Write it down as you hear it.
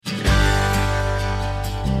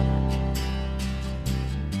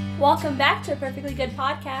Welcome back to a Perfectly Good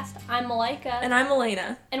podcast. I'm Malika. And I'm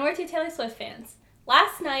Elena. And we're two Taylor Swift fans.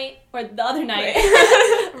 Last night, or the other night,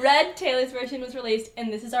 Red, Taylor's version was released,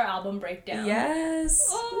 and this is our album breakdown. Yes.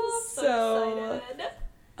 Oh, so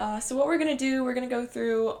excited. So what we're going to do, we're going to go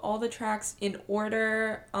through all the tracks in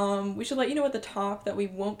order. We should let you know at the top that we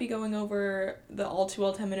won't be going over the All Too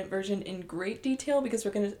Well 10-minute version in great detail because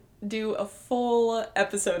we're going to do a full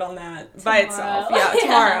episode on that by itself. Yeah,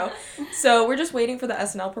 tomorrow. So we're just waiting for the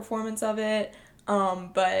SNL performance of it.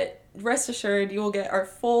 But rest assured, you will get our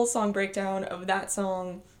full song breakdown of that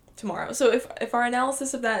song tomorrow. So if our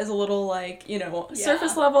analysis of that is a little,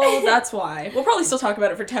 surface level, that's why. We'll probably still talk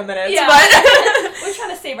about it for 10 minutes, but... We're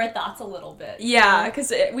trying to save our thoughts a little bit. Yeah,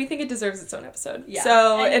 because we think it deserves its own episode. Yeah,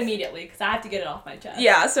 so immediately, because I have to get it off my chest.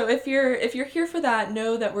 Yeah, so if you're here for that,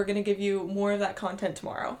 know that we're going to give you more of that content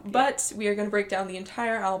tomorrow. Yeah. But we are going to break down the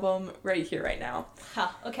entire album right here, right now.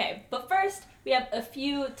 Okay, but first... We have a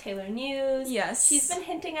few Taylor news. Yes. She's been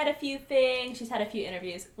hinting at a few things. She's had a few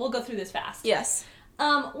interviews. We'll go through this fast. Yes.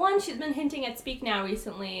 One, she's been hinting at Speak Now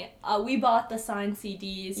recently. We bought the signed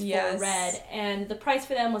CDs for Red, and the price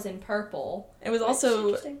for them was in purple. It was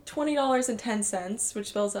also $20.10, which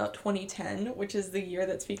spells out 2010, which is the year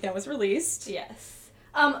that Speak Now was released. Yes.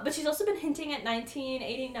 But she's also been hinting at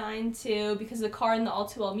 1989, too, because the car in the All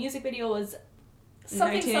Too Well music video was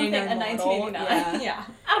something, a 1989. Yeah.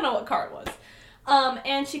 I don't know what car it was.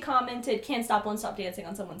 And she commented, "Can't stop, won't stop dancing"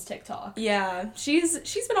 on someone's TikTok. Yeah, she's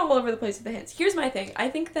been all over the place with the hints. Here's my thing. I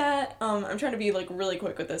think that, I'm trying to be, really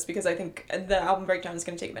quick with this because I think the album breakdown is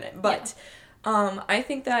going to take a minute. But, I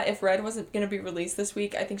think that if Red wasn't going to be released this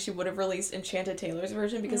week, I think she would have released Enchanted Taylor's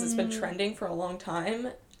version because it's been trending for a long time.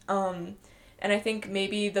 And I think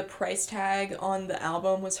maybe the price tag on the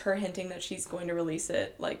album was her hinting that she's going to release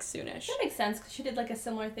it, soonish. That makes sense, because she did, a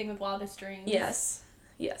similar thing with Wildest Dreams. Yes.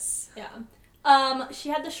 Yeah. She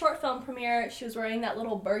had the short film premiere. She was wearing that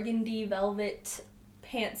little burgundy velvet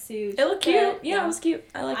pantsuit. It looked cute. Yeah, it was cute.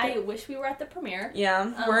 I liked it. I wish we were at the premiere.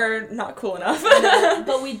 Yeah, we're not cool enough.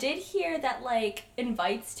 But we did hear that,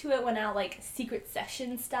 invites to it went out, secret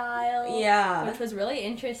session style. Yeah. Which was really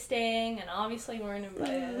interesting, and obviously we weren't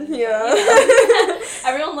invited. Yeah.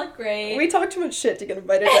 Everyone looked great. We talked too much shit to get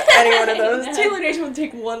invited to any one of those. Taylor Nation would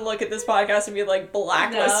take one look at this podcast and be,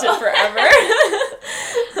 blacklisted forever.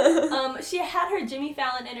 She had her Jimmy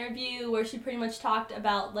Fallon interview where she pretty much talked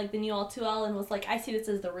about, the new All Too Well and was I see this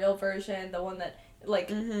as the real version, the one that,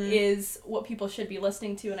 is what people should be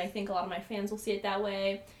listening to, and I think a lot of my fans will see it that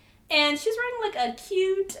way. And she's wearing, a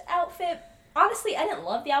cute outfit. Honestly, I didn't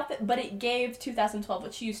love the outfit, but it gave 2012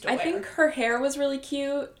 what she used to wear. I think her hair was really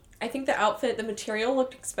cute. I think the outfit, the material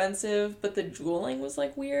looked expensive, but the jeweling was,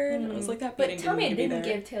 weird. It was that But tell me it didn't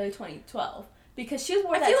give Taylor 2012. Because she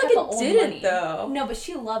wore that type of old money. It though. No, but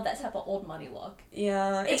she loved that type of old money look.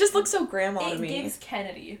 Yeah, it just looks so grandma to me. It gives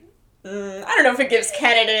Kennedy. I don't know if it gives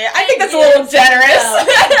Kennedy. I think that's a little generous. No,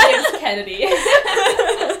 it gives Kennedy.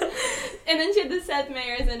 And then she had the Seth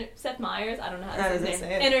Meyers, I don't know how to say his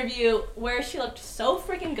name, interview where she looked so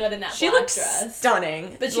freaking good in that black dress. She looked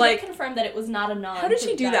stunning. But she did confirm that it was not a nod. How did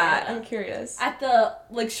she do that? I'm curious. At the,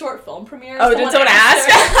 short film premiere. Oh, did someone ask?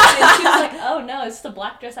 And she was like, oh no, it's the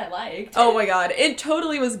black dress I liked. Oh my god. It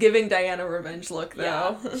totally was giving Diana revenge look,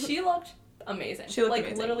 though. Yeah. She looked amazing. She looked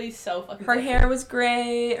amazing. Literally so fucking Her good. hair was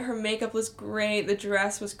great. Her makeup was great. The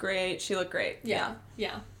dress was great. She looked great. Yeah.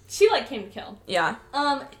 She, came to kill. Yeah.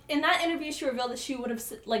 In that interview, she revealed that she would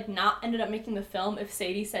have, not ended up making the film if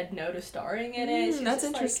Sadie said no to starring in it. That's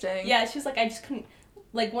interesting. Yeah, she was I just couldn't,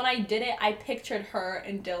 when I did it, I pictured her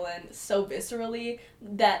and Dylan so viscerally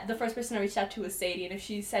that the first person I reached out to was Sadie, and if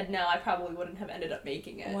she said no, I probably wouldn't have ended up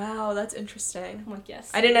making it. Wow, that's interesting. I'm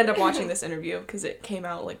yes. I didn't end up watching this interview because it came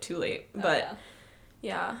out, too late, but... yeah.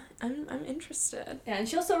 Yeah, I'm interested. Yeah, and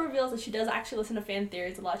she also reveals that she does actually listen to fan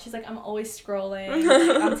theories a lot. She's I'm always scrolling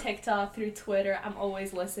on TikTok, through Twitter. I'm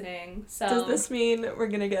always listening. So does this mean we're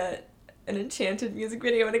gonna get an Enchanted music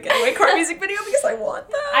video and a Getaway Car music video because I want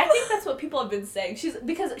that? I think that's what people have been saying.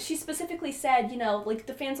 Because she specifically said,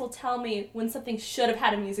 the fans will tell me when something should have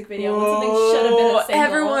had a music video, when something should have been a single.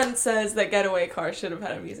 Everyone says that Getaway Car should have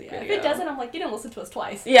had a music video. If it doesn't, I'm you didn't listen to us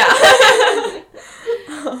twice. Yeah.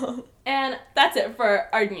 And that's it for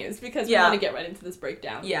our news, because we want to get right into this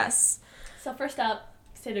breakdown. Yes. So first up,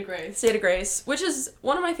 State of Grace. State of Grace, which is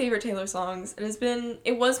one of my favorite Taylor songs.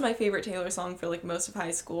 It was my favorite Taylor song for most of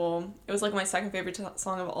high school. It was my second favorite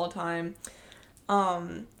song of all time.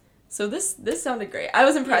 So this sounded great. I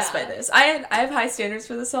was impressed by this. I have high standards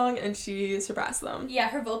for this song, and she surpassed them. Yeah,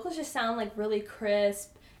 her vocals just sound really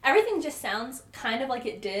crisp. Everything just sounds kind of like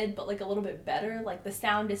it did, but a little bit better. The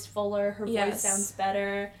sound is fuller, her voice sounds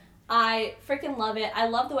better. I freaking love it. I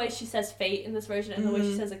love the way she says fate in this version and the way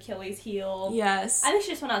she says Achilles heel. Yes. I think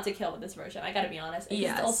she just went out to kill with this version, I gotta be honest.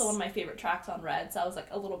 Yes. It's also one of my favorite tracks on Red, so I was like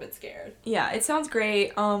a little bit scared. Yeah, it sounds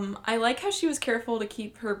great. I like how she was careful to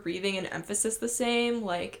keep her breathing and emphasis the same,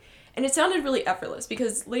 like, and it sounded really effortless,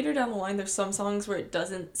 because later down the line there's some songs where it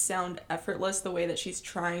doesn't sound effortless the way that she's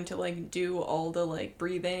trying to, like, do all the, like,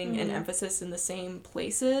 breathing and emphasis in the same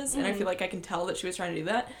places, and I feel like I can tell that she was trying to do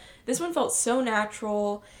that. This one felt so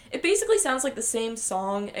natural. It basically sounds like the same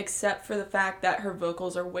song, except for the fact that her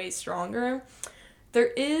vocals are way stronger.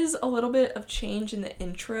 There is a little bit of change in the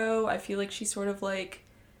intro. I feel like she sort of, like,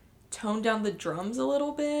 toned down the drums a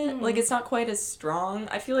little bit. Like, it's not quite as strong.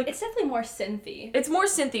 I feel like it's definitely more synthy. It's more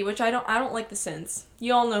synthy, which I don't like the synths.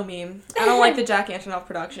 You all know me. I don't like the Jack Antonoff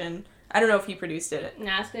production. I don't know if he produced it.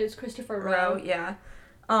 Nah, it was Christopher Rowe. Yeah.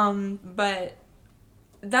 But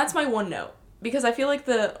that's my one note. Because I feel like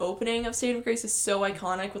the opening of State of Grace is so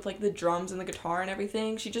iconic with, like, the drums and the guitar and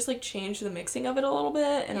everything. She just, like, changed the mixing of it a little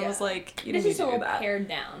bit, and I was like, you didn't need to do that. It's just a little pared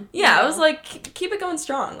down. Yeah, I was like, keep it going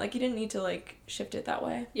strong. Like, you didn't need to, like, shift it that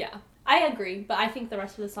way. Yeah. I agree, but I think the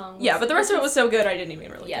rest of the song was... Yeah, but the rest of it was so good, I didn't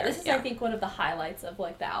even really care. This is, I think, one of the highlights of,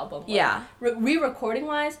 like, the album. Like, yeah.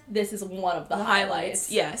 Re-recording-wise, this is one of the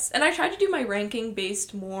highlights. Yes. And I tried to do my ranking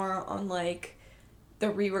based more on, like,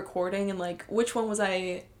 the re-recording and, like, which one was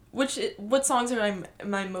I... What songs am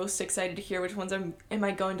I most excited to hear? Which ones am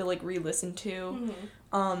I going to, like, re-listen to?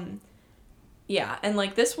 Yeah, and,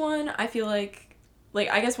 like, this one, I feel like,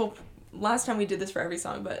 I guess, last time we did this for every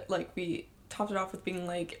song, but, like, we topped it off with being,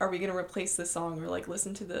 like, are we going to replace this song or, like,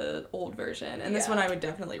 listen to the old version? And this one I would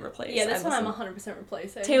definitely replace. Yeah, this one I'm 100%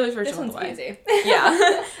 replacing. Taylor's version. This one's easy.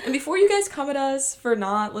 Yeah. And before you guys come at us for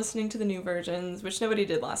not listening to the new versions, which nobody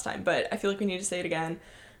did last time, but I feel like we need to say it again.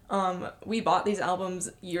 We bought these albums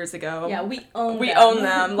years ago. Yeah, we own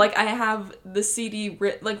them. Like, I have the CD,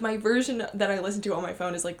 like, my version that I listen to on my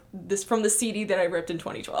phone is, like, this from the CD that I ripped in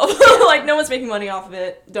 2012. Like, no one's making money off of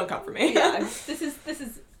it. Don't come for me. Yeah, this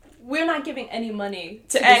is, we're not giving any money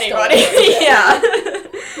to anybody. Yeah.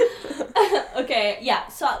 Okay, yeah,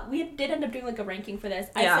 so we did end up doing, like, a ranking for this.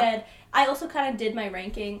 I also kind of did my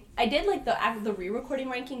ranking. I did, like, the re-recording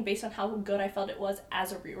ranking based on how good I felt it was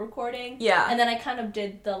as a re-recording. Yeah. And then I kind of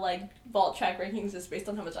did the, like, vault track rankings just based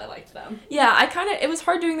on how much I liked them. Yeah, it was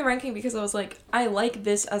hard doing the ranking because I was like, I like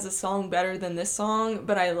this as a song better than this song,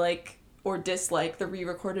 but I like or dislike the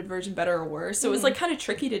re-recorded version better or worse. So it was, like, kind of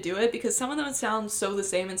tricky to do it because some of them sound so the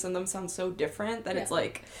same and some of them sound so different that it's,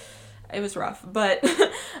 like, it was rough. But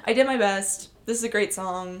I did my best. This is a great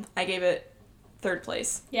song. I gave it 3rd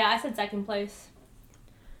place. Yeah, I said 2nd place.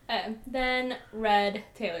 Then Red,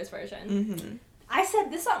 Taylor's version. Mm-hmm. I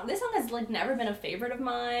said this song has, like, never been a favorite of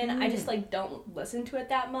mine. I just, like, don't listen to it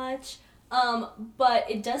that much. But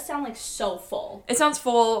it does sound, like, so full. It sounds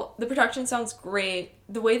full. The production sounds great.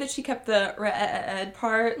 The way that she kept the red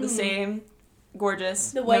part the same.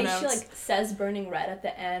 Gorgeous. The way she, like, says burning red at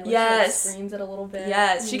the end, where she, like, screams it a little bit.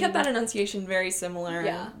 Yes, she kept that enunciation very similar.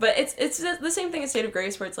 Yeah. But it's the same thing as State of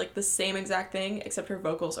Grace, where it's, like, the same exact thing, except her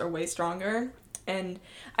vocals are way stronger. And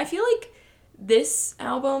I feel like this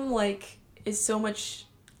album, like, is so much,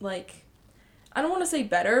 like, I don't want to say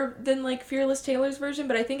better than, like, Fearless Taylor's version,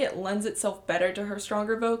 but I think it lends itself better to her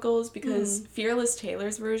stronger vocals, because Fearless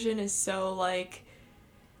Taylor's version is so, like,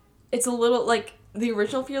 it's a little, like, the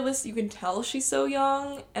original Fearless, you can tell she's so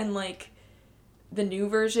young, and, like, the new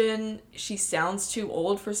version, she sounds too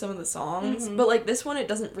old for some of the songs, but, like, this one, it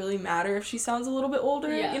doesn't really matter if she sounds a little bit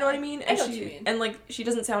older, you know what I mean? And I know what you mean. And, like, she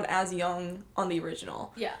doesn't sound as young on the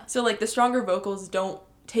original. Yeah. So, like, the stronger vocals don't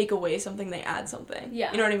take away something, they add something.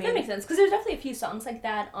 Yeah. You know what I mean? That makes sense, because there's definitely a few songs like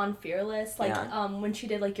that on Fearless, like, Yeah. When she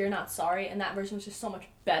did, like, You're Not Sorry, and that version was just so much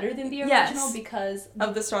better than the original, because...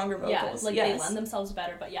 Of the stronger vocals. Yeah, like, they lend themselves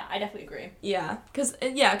better, but yeah, I definitely agree. Yeah, because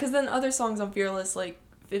then other songs on Fearless, like,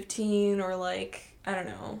 15, or, like, I don't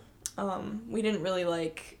know, we didn't really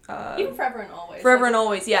like... Even Forever and Always. Forever and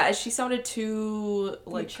Always, yeah, she sounded too,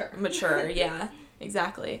 like... Mature. Yeah,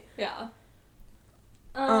 exactly. Yeah.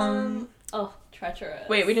 Oh, Treacherous.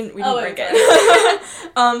 Wait, we didn't rank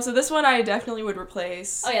it. So this one I definitely would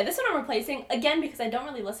replace. Oh yeah, this one I'm replacing, again, because I don't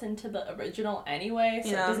really listen to the original anyway,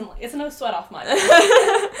 so it's no sweat off my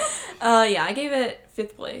back. Yeah, I gave it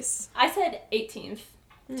 5th place. I said 18th,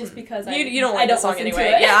 just because you don't like the song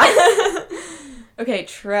anyway. Yeah. Okay,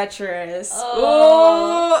 Treacherous.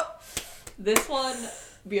 Oh. This one,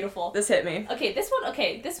 beautiful. This hit me. Okay, this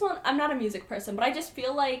one, I'm not a music person, but I just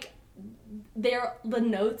feel like the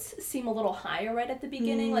notes seem a little higher right at the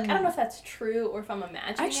beginning. Like, I don't know if that's true or if I'm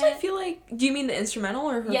imagining I feel like, do you mean the instrumental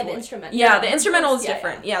or her voice? Yeah, the instrumental. Yeah, the instrumental is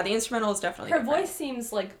different. Yeah, the instrumental is definitely different. Her voice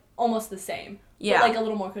seems, like, almost the same. Yeah. But, like, a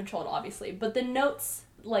little more controlled, obviously. But the notes,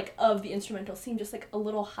 like, of the instrumental seem just, like, a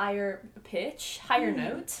little higher pitch, higher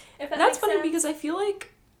note, if that That's makes funny sense. because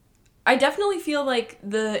I definitely feel like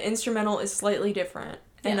the instrumental is slightly different.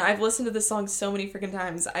 And Yeah. I've listened to this song so many freaking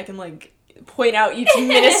times, I can, like, point out each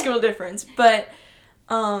minuscule difference. But,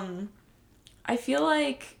 I feel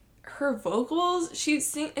like her vocals,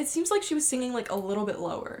 it seems like she was singing, like, a little bit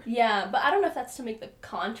lower. Yeah, but I don't know if that's to make the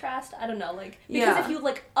contrast. I don't know, like, because if you,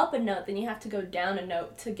 like, up a note, then you have to go down a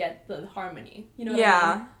note to get the harmony. You know what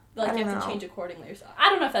I mean? Like, you have to change accordingly or so. I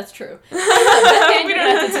don't know if that's true. We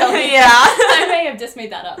don't have to tell me. Yeah. I may have just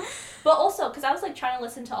made that up. But also, because I was, like, trying to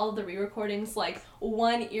listen to all of the re-recordings, like,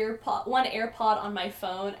 one AirPod on my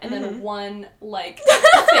phone, and then one, like,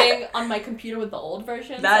 thing on my computer with the old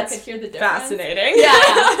version, That's so I could hear the difference. fascinating.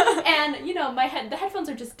 Yeah. And, you know, the headphones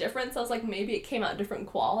are just different, so I was like, maybe it came out different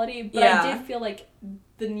quality, but I did feel like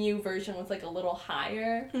the new version was, like, a little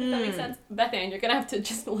higher, if that makes sense. Beth Ann, you're gonna have to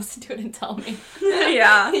just listen to it and tell me.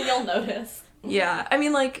 Yeah. You'll notice. Yeah. I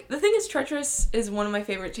mean, like, the thing is, Treacherous is one of my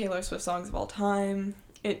favorite Taylor Swift songs of all time.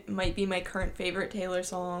 It might be my current favorite Taylor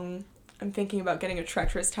song. I'm thinking about getting a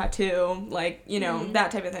Treacherous tattoo, like, you know,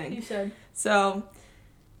 that type of thing. You should. So,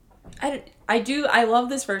 I love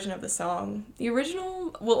this version of the song. The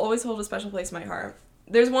original will always hold a special place in my heart.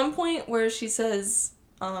 There's one point where she says,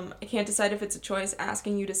 I can't decide if it's a choice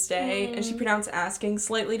asking you to stay, and she pronounced asking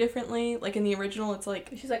slightly differently. Like, in the original, it's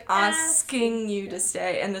like, she's like, asking you to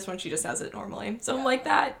stay, and this one she just says it normally. So I'm like,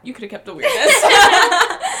 that, you could have kept the weirdness.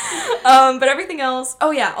 But everything else,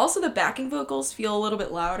 also the backing vocals feel a little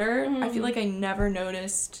bit louder. I feel like I never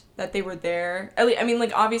noticed that they were there. I mean,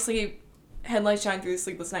 like, obviously, Headlights Shine Through the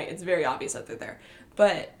Sleepless Night, it's very obvious that they're there.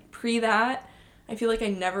 But pre that, I feel like I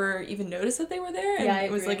never even noticed that they were there, and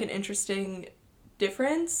it was, like, an interesting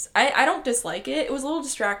difference. I don't dislike it. It was a little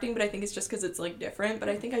distracting, but I think it's just because it's, like, different, but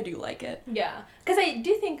I think I do like it. Yeah. Because I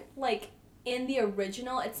do think, like, in the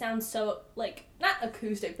original, it sounds so, like, not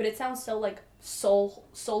acoustic, but it sounds so, like,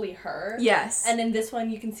 solely her. Yes. And in this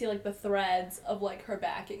one, you can see, like, the threads of, like, her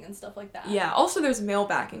backing and stuff like that. Yeah. Also, there's male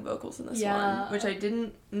backing vocals in this one, which I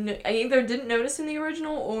either didn't notice in the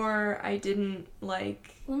original, or I didn't,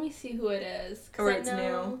 like... Let me see who it is. Or it's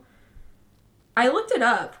new. I looked it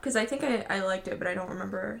up, because I think I liked it, but I don't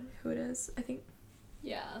remember who it is. I think...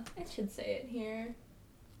 Yeah, I should say it here.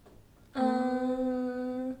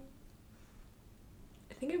 I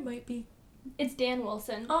think it might be... It's Dan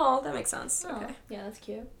Wilson. Oh, that makes sense. Oh, okay. Yeah, that's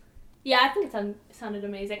cute. Yeah, I think it sounded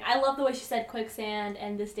amazing. I love the way she said quicksand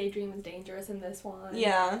and this daydream is dangerous in this one.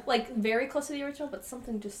 Yeah. Like, very close to the original, but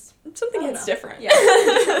something hits different. Yeah.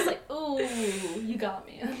 It's like, ooh, you got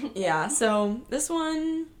me. Yeah, so this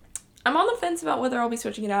one... I'm on the fence about whether I'll be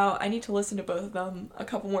switching it out. I need to listen to both of them a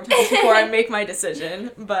couple more times before I make my decision,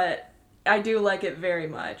 but I do like it very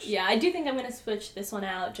much. Yeah, I do think I'm going to switch this one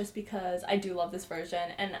out just because I do love this version,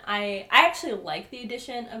 and I actually like the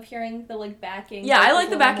addition of hearing the, like, backing. Yeah, I like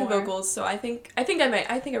the backing vocals, so I think I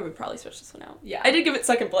would probably switch this one out. Yeah. I did give it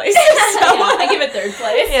second place. So. Yeah, I give it third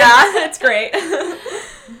place. Yeah, that's great.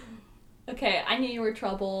 Okay, I Knew You Were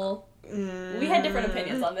Trouble. We had different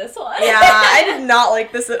opinions on this one. Yeah, I did not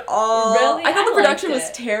like this at all. Really? I thought the production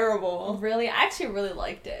was terrible. Really? I actually really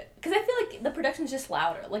liked it. Because I feel like the production's just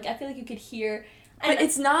louder. Like, I feel like you could hear... But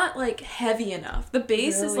it's not, like, heavy enough. The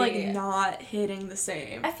bass is, like, not hitting the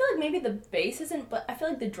same. I feel like maybe the bass isn't, but I feel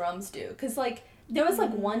like the drums do. Because, like, there was,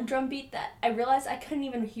 like, one drum beat that I realized I couldn't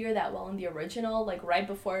even hear that well in the original. Like, right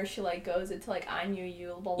before she, like, goes into, like, I Knew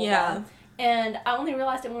You, blah, blah, blah. And I only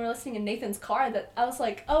realized it when we were listening in Nathan's car that I was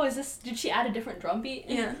like, oh, did she add a different drum beat?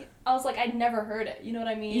 And I was like, I'd never heard it. You know what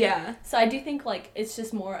I mean? Yeah. So I do think, like, it's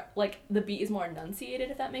just more, like, the beat is more enunciated,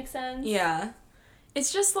 if that makes sense. Yeah.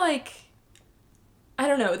 It's just, like, I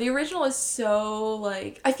don't know. The original is so,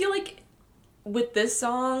 like, I feel like with this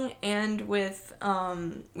song and with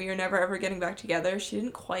We Are Never Ever Getting Back Together, she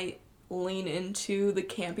didn't quite lean into the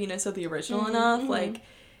campiness of the original enough. Like,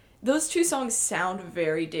 those two songs sound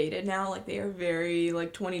very dated now. Like, they are very,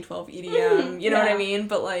 like, 2012 EDM. You know what I mean?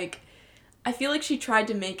 But, like, I feel like she tried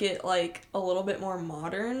to make it, like, a little bit more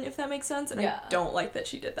modern, if that makes sense. And I don't like that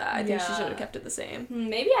she did that. I think she should have kept it the same.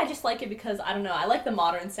 Maybe I just like it because, I don't know, I like the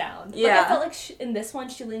modern sound. Yeah. Like, I felt like in this one,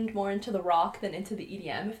 she leaned more into the rock than into the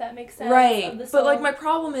EDM, if that makes sense. Right. But, like, my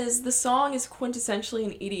problem is the song is quintessentially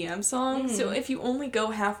an EDM song. So if you only go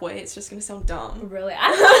halfway, it's just going to sound dumb. Really? I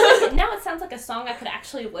don't know. Like, now it sounds like a song I could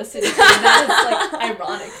actually listen to. That is, like,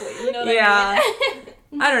 ironically. You know what I mean?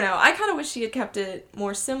 I don't know. I kind of wish she had kept it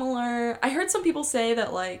more similar. I heard some people say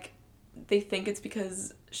that, like, they think it's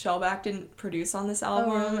because Shellback didn't produce on this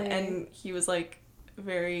album, and he was, like,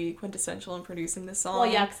 very quintessential in producing this song.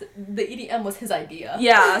 Well, yeah, because the EDM was his idea.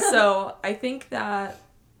 Yeah, so I think that,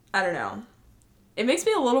 I don't know. It makes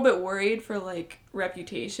me a little bit worried for, like,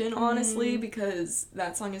 Reputation, honestly, because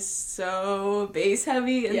that song is so bass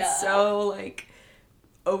heavy and so, like,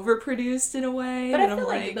 overproduced in a way. But I feel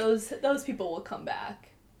like those people will come back.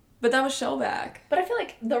 But that was Shellback. But I feel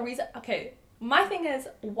like the reason... Okay, my thing is,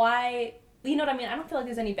 why... You know what I mean? I don't feel like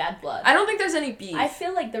there's any bad blood. I don't think there's any beef. I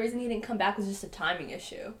feel like the reason he didn't come back was just a timing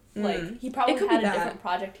issue. Like, he probably had a different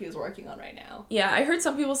project he was working on right now. Yeah, I heard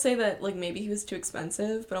some people say that, like, maybe he was too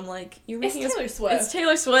expensive, but I'm like, it's Taylor Swift. It's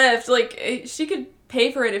Taylor Swift. Like, she could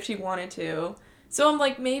pay for it if she wanted to. So I'm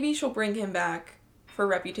like, maybe she'll bring him back for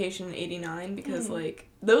Reputation in 89, because, like,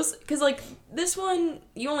 because, like, this one,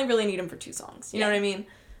 you only really need him for 2 songs. You know what I mean?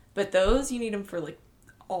 But those, you need him for, like,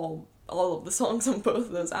 all of the songs on both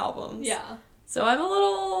of those albums. Yeah. So I'm a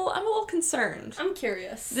little concerned. I'm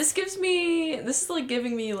curious. This is like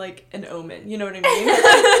giving me like an omen, you know what I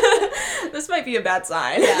mean? This might be a bad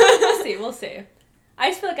sign. Yeah, we'll see. I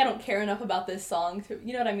just feel like I don't care enough about this song to,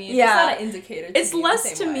 you know what I mean? Yeah. It's not an indicator to It's me less in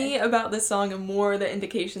the to same me way. about this song and more the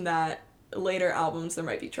indication that later albums there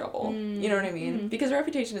might be trouble. You know what I mean? Because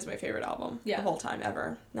Reputation is my favorite album of all time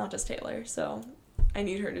ever, not just Taylor. So I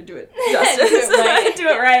need her to do it justice. Do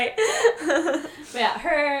it right. But yeah,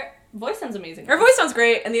 her voice sounds amazing. Her voice sounds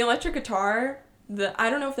great, and the electric guitar, I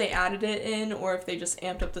don't know if they added it in or if they just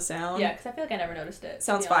amped up the sound. Yeah, because I feel like I never noticed it.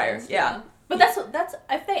 Sounds fire, yeah. But that's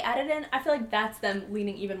if they added in, I feel like that's them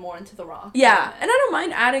leaning even more into the rock. Yeah, and I don't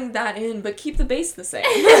mind adding that in, but keep the bass the same.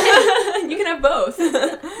 You can have both.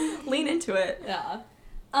 Lean into it. Yeah.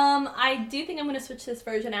 I do think I'm going to switch this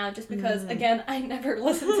version out just because, again, I never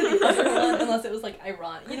listened to the other one unless it was, like,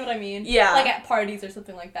 ironic. You know what I mean? Yeah. Like, at parties or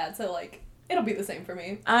something like that. So, like, it'll be the same for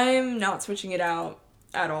me. I'm not switching it out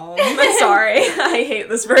at all. I'm sorry. I hate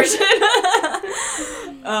this version.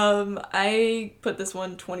 I put this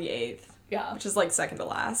one 28th. Yeah. Which is, like, second to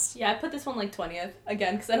last. Yeah, I put this one, like, 20th.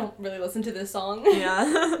 Again, because I don't really listen to this song.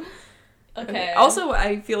 Yeah. Okay. Also,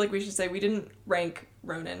 I feel like we should say we didn't rank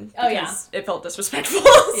Ronan. Oh, yeah. It felt disrespectful.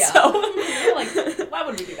 Yeah. So. Like, why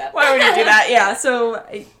would we do that? Why would we do that? Yeah, so,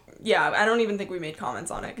 I don't even think we made comments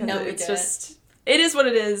on it. No, we it's didn't. just, it is what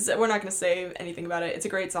it is. We're not going to say anything about it. It's a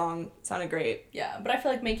great song. It sounded great. Yeah, but I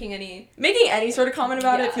feel like making any sort of comment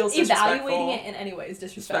about it feels disrespectful. Evaluating it in any way is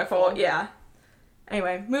disrespectful. Yeah.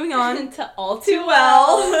 Anyway, moving on. To All Too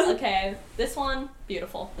Well. Okay, this one,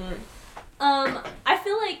 beautiful. I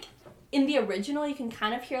feel like in the original, you can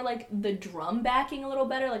kind of hear, like, the drum backing a little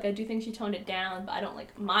better. Like, I do think she toned it down, but I don't,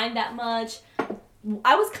 like, mind that much.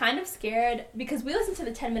 I was kind of scared, because we listened to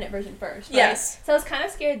the 10-minute version first, right? Yes. So I was kind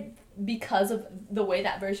of scared because of the way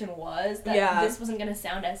that version was, that this wasn't going to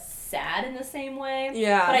sound as sad in the same way.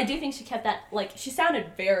 Yeah. But I do think she kept that, like, she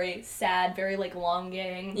sounded very sad, very, like,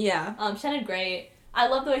 longing. Yeah. She sounded great. I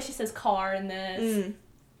love the way she says car in this.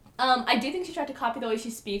 I do think she tried to copy the way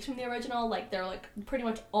she speaks from the original. Like, they're, like, pretty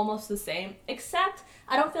much almost the same. Except,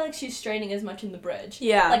 I don't feel like she's straining as much in the bridge.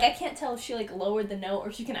 Yeah. Like, I can't tell if she, like, lowered the note or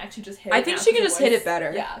if she can actually just hit it. I think she can just hit it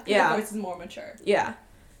better. Yeah, because her voice is more mature. Yeah.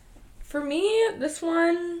 For me, this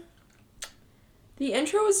one, the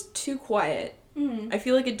intro is too quiet. I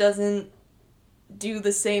feel like it doesn't do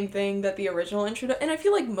the same thing that the original intro does. And I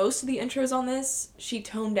feel like most of the intros on this, she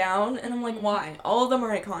toned down, and I'm like, why? All of them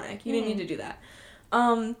are iconic. You didn't need to do that.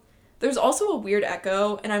 There's also a weird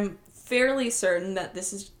echo, and I'm fairly certain that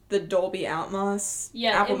this is the Dolby Atmos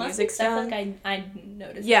Apple Music sound. I feel like I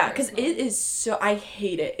noticed. Yeah, because it is so... I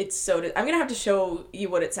hate it. It's so... I'm going to have to show you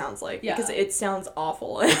what it sounds like, because it sounds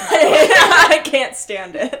awful. I can't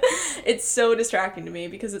stand it. It's so distracting to me,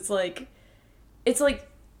 because it's like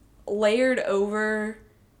layered over,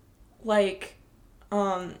 like,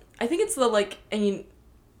 I think it's the, like, I mean,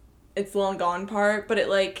 it's Long Gone part, but it,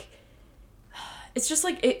 like, it's just,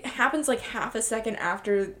 like, it happens, like, half a second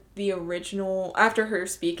after the original, after her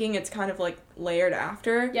speaking. It's kind of, like, layered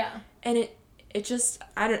after. Yeah. And it just,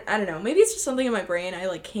 I don't know, maybe it's just something in my brain, I,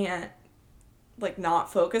 like, can't, like,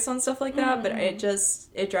 not focus on stuff like that, but it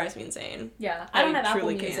drives me insane. Yeah, I don't have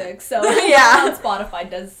Apple Music, so yeah. on Spotify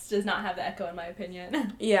does not have the echo, in my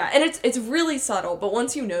opinion. Yeah, and it's really subtle, but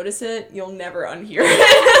once you notice it, you'll never unhear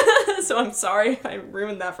it. So I'm sorry if I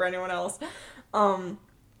ruined that for anyone else.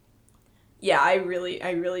 Yeah, I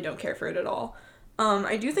really don't care for it at all.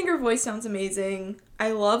 I do think her voice sounds amazing.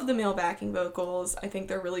 I love the male backing vocals. I think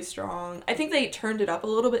they're really strong. I think they turned it up a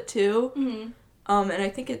little bit too. And I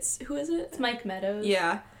think who is it? It's Mike Meadows.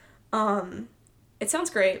 Yeah. It sounds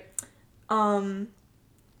great. The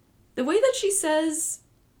way that she says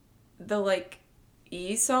the, like,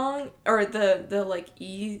 E song, or the like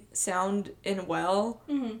E sound in Well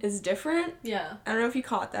is different. Yeah. I don't know if you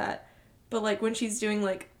caught that, but like when she's doing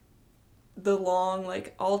like the long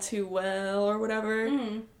like All Too Well or whatever,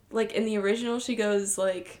 like in the original she goes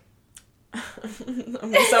like, I'm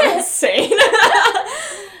gonna sound insane.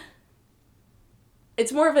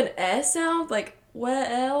 It's more of an S sound, like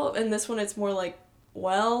well, and this one it's more like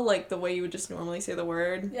well, like the way you would just normally say the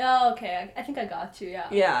word. Yeah, okay. I think I got you, yeah.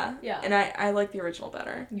 Yeah. Yeah. And I like the original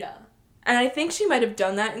better. Yeah. And I think she might have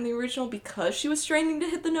done that in the original because she was straining to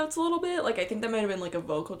hit the notes a little bit. Like, I think that might have been, like, a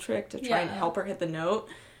vocal trick to try and help her hit the note.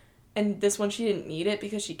 And this one, she didn't need it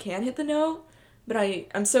because she can hit the note. But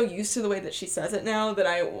I'm so used to the way that she says it now that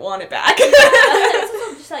I want it back. It's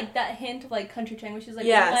also just, like, that hint of, like, country twang, which is, like,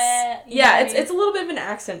 yes. Yeah, it's a little bit of an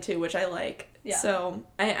accent, too, which I like. Yeah. So,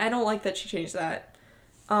 I don't like that she changed that.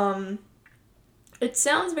 It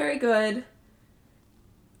sounds very good,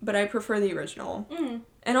 but I prefer the original.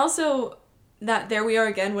 And also, that There We Are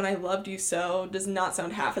Again When I Loved You So does not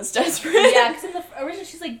sound half as desperate. Yeah, because in the original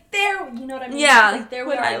she's like, there, you know what I mean? Yeah, like, there we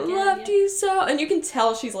when are I again, loved you so. And you can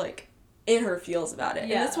tell she's, like, in her feels about it.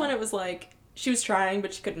 Yeah. And this one, it was like, she was trying,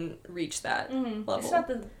 but she couldn't reach that level. It's not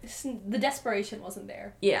the desperation wasn't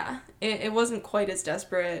there. Yeah, it wasn't quite as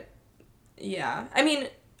desperate. Yeah. I mean,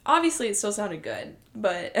 obviously it still sounded good,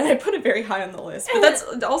 and I put it very high on the list, but that's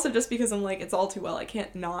also just because I'm like, it's All Too Well, I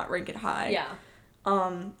can't not rank it high. Yeah.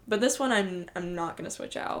 But this one I'm not gonna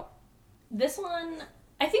switch out. This one,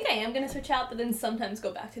 I think I am gonna switch out, but then sometimes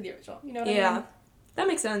go back to the original. You know what I mean? Yeah. That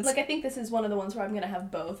makes sense. Like, I think this is one of the ones where I'm gonna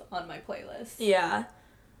have both on my playlist. Yeah.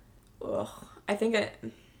 Ugh. I think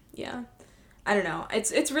yeah. I don't know.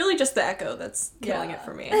 It's really just the echo that's killing it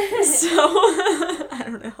for me. So, I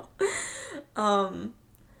don't know.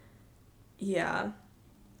 Yeah.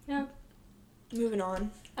 Yeah. Moving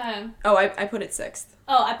on. Oh, I put it 6th.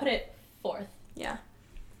 Oh, I put it 4th. Yeah.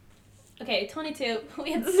 Okay, 22.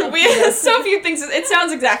 We had so few things. It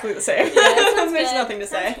sounds exactly the same. Yeah, There's nothing to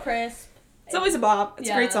say. Crisp. It's always a bop. It's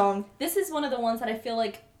a great song. This is one of the ones that I feel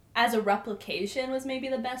like, as a replication, was maybe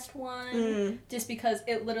the best one. Just because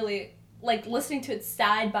it literally, like, listening to it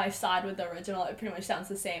side by side with the original, it pretty much sounds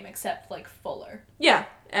the same, except, like, fuller. Yeah,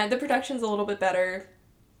 and the production's a little bit better,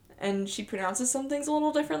 and she pronounces some things a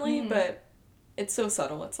little differently, but it's so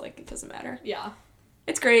subtle, it's like, it doesn't matter. Yeah.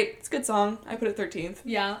 It's great. It's a good song. I put it 13th.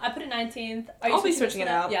 Yeah, I put it 19th. I'll be switching it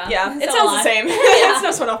out. Yeah. It sounds the same. It's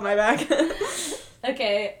no sweat off my back.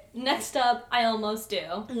 Okay, next up, I Almost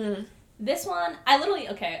Do. This one, I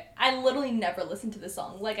literally never listened to this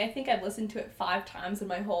song. Like, I think I've listened to it 5 times in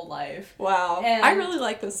my whole life. Wow. And I really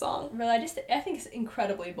like this song. Really, I think it's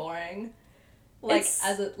incredibly boring. Like,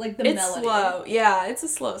 the melody. It's slow. Yeah, it's a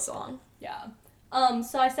slow song. Yeah.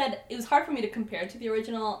 So I said it was hard for me to compare to the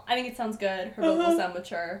original. I think it sounds good. Her vocals sound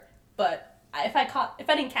mature, but if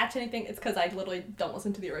I didn't catch anything, it's because I literally don't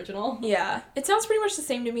listen to the original. Yeah, it sounds pretty much the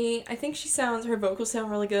same to me. I think her vocals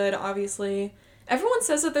sound really good, obviously. Everyone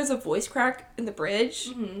says that there's a voice crack in the bridge,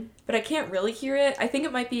 but I can't really hear it. I think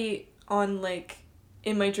it might be on, like,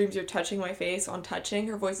 In My Dreams You're Touching My Face, on Touching,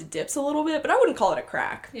 her voice dips a little bit, but I wouldn't call it a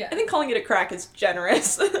crack. Yeah. I think calling it a crack is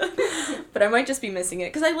generous, but I might just be missing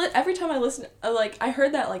it, because every time I listen, I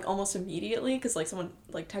heard that, like, almost immediately, because, like, someone,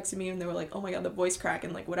 like, texted me, and they were like, oh my god, the voice crack,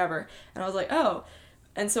 and, like, whatever, and I was like, oh.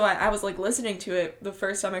 And so I was, like, listening to it the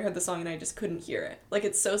first time I heard the song, and I just couldn't hear it. Like,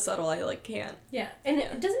 it's so subtle, I, like, can't. Yeah. And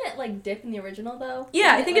doesn't it, like, dip in the original, though?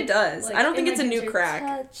 Yeah, I think it does. Like, I don't think it's a new crack.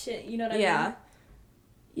 Touch it, you know what I mean? Yeah.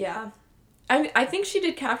 Yeah. I think she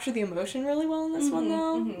did capture the emotion really well in this one,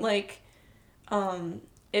 though. Like,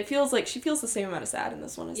 it feels like she feels the same amount of sad in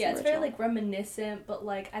this one as the original. It's very, like, reminiscent, but,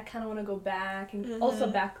 like, I kind of want to go back, and also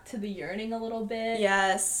back to the yearning a little bit.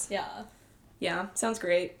 Yes. Yeah. Yeah, sounds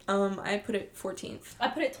great. I put it 14th. I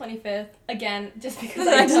put it 25th, again, just because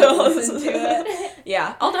I don't listen to it.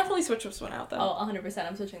 Yeah, I'll definitely switch this one out, though. Oh, 100%,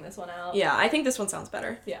 I'm switching this one out. Yeah, I think this one sounds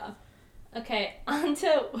better. Yeah. Okay, on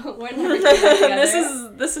to We're Never Getting Back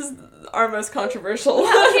Together. This is our most controversial.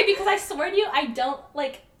 Yeah, okay, because I swear to you, I don't,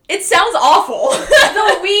 like... It sounds awful.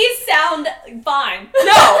 The Wheeze sound fine.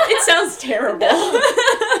 No, it sounds terrible.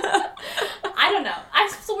 I don't know.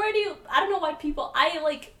 I swear to you, I don't know why people... I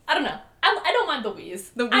don't know. I don't mind the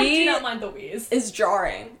wheeze. I do not mind the wheeze. Is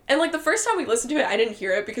jarring. And, like, the first time we listened to it, I didn't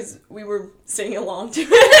hear it because we were singing along to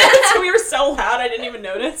it. So we were so loud, I didn't even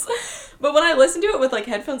notice. But when I listened to it with, like,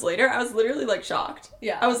 headphones later, I was literally, like, shocked.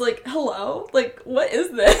 Yeah. I was like, hello? Like, what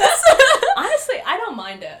is this? Honestly, I don't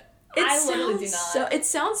mind it. I literally do not. It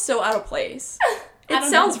sounds so out of place.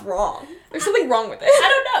 It sounds wrong. There's something wrong with it.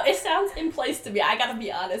 I don't know. It sounds in place to me. I gotta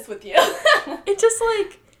be honest with you. It just,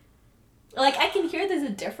 like... Like, I can hear there's a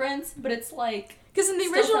difference, but it's like... Because in the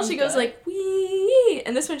Still original sounds she goes good. like, wee,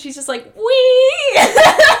 and this one she's just like, wee.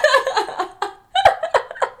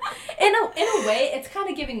 In a way, it's kind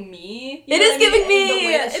of giving me. It is giving me. The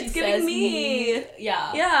way that she It's giving says me.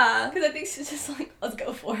 Yeah. Yeah. Because I think she's just like, let's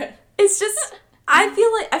go for it. It's just, I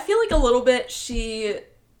feel like a little bit she,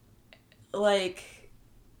 like,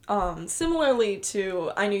 similarly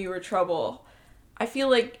to I Knew You Were Trouble, I feel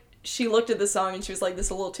like she looked at the song and she was like, this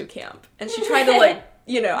is a little too camp. And she tried to, like,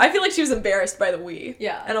 you know, I feel like she was embarrassed by the we.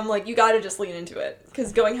 Yeah. And I'm like, you gotta just lean into it.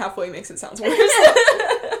 Because going halfway makes it sound worse.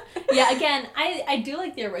 Yeah, again, I do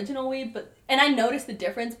like the original we, and I noticed the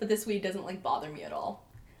difference, but this we doesn't, like, bother me at all.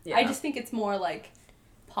 Yeah. I just think it's more, like,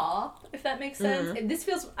 pop, if that makes sense. This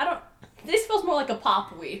feels more like a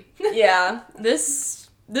pop we. Yeah, this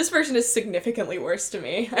version is significantly worse to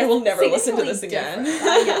me. I will never listen to this again.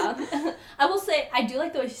 Yeah. I will say, I do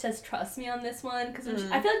like the way she says trust me on this one, because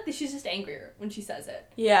I feel like she's just angrier when she says it.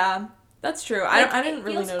 Yeah, that's true. Like, I didn't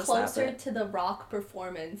really notice that. It feels closer to the rock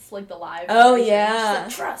performance, like the live Oh, version. yeah.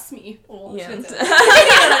 She's like, trust me. Well, Yeah. she didn't say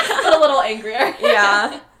that. But a little angrier.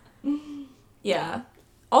 Yeah. Yeah.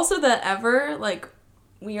 Also the ever, like,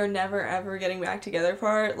 we are never ever getting back together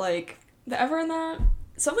part, like, the ever in that,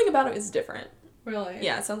 something about it is different. Really?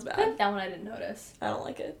 Yeah, it sounds I feel bad. like that one I didn't notice. I don't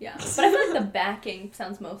like it. Yeah. But I feel like the backing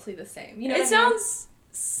sounds mostly the same. You know what It I mean? sounds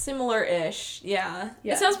similar-ish, yeah.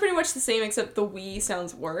 Yeah. It sounds pretty much the same, except the we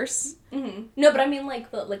sounds worse. Mm-hmm. No, but I mean, like,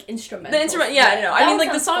 the, like, instrumental. The instrument, yeah, I know. I mean,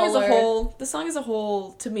 like, the song as a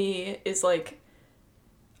whole, to me, is, like,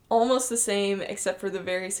 almost the same, except for the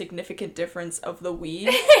very significant difference of the we.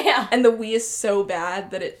 Yeah. And the we is so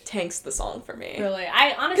bad that it tanks the song for me. Really?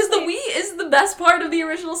 I honestly... Because the we is the best part of the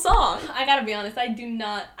original song. I gotta be honest, I don't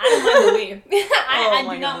mind the we. I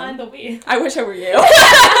my do not God. mind the we. I wish I were you.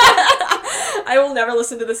 I will never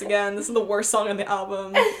listen to this again. This is the worst song on the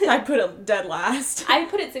album. I put it dead last. I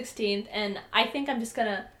put it 16th, and I think I'm just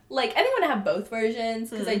gonna... Like, I think I'm gonna have both versions,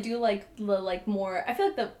 because I do like the, like, more... I feel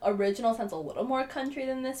like the original sounds a little more country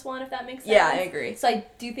than this one, if that makes sense. Yeah, I agree. So I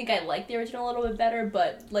do think I like the original a little bit better,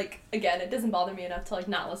 but, like, again, it doesn't bother me enough to, like,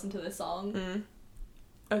 not listen to this song.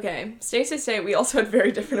 Okay, Stay, Stay, Stay, we also had very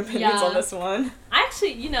different opinions on this one. I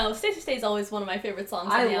actually, you know, Stay, Stay, Stay is always one of my favorite songs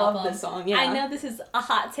on the album. I love this song, yeah. I know this is a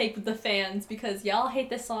hot take with the fans, because y'all hate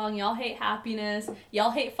this song, y'all hate happiness,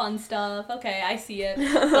 y'all hate fun stuff. Okay, I see it.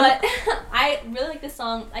 But I really like this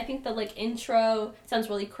song. I think the, like, intro sounds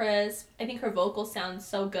really crisp. I think her vocals sound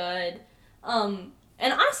so good.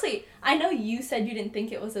 And honestly, I know you said you didn't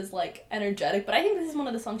think it was as, like, energetic, but I think this is one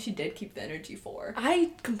of the songs she did keep the energy for.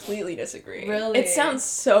 I completely disagree. Really? It sounds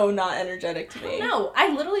so not energetic to me. No,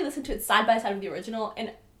 I literally listened to it side by side with the original,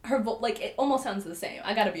 and her like, it almost sounds the same.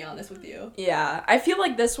 I gotta be honest with you. Yeah, I feel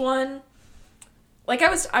like this one, like I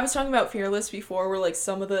was talking about Fearless before, where, like,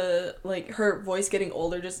 some of the, like, her voice getting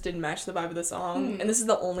older just didn't match the vibe of the song, and this is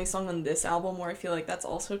the only song on this album where I feel like that's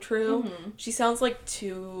also true. She sounds like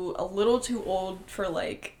a little too old for,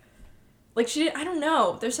 like I don't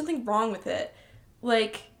know, there's something wrong with it.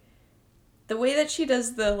 Like, the way that she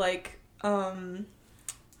does the, like,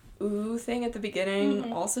 ooh thing at the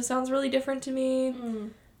beginning also sounds really different to me.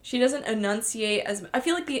 She doesn't enunciate as... I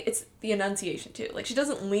feel like it's the enunciation, too. Like, she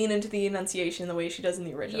doesn't lean into the enunciation the way she does in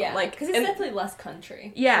the original. Yeah, like, because it's definitely less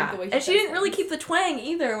country. Yeah, like, the way and she didn't really things. keep the twang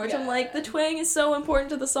either, which I'm Yeah. like, the twang is so important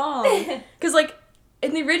to the song. Because, like,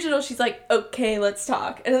 in the original, she's like, okay, let's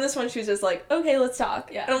talk. And in this one, she was just like, okay, let's talk.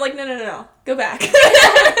 Yeah. And I'm like, no, go back.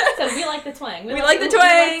 So we like the twang. We like the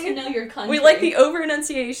twang. We like to know your country. We like the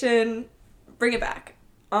over-enunciation. Bring it back.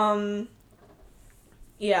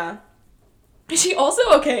 Yeah. She also,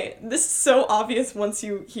 okay, this is so obvious once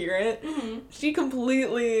you hear it. She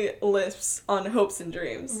completely lisps on Hopes and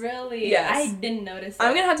Dreams. Really? Yes. I didn't notice that.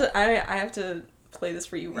 I'm gonna have to, I have to play this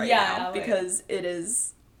for you right now, because it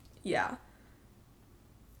is, yeah.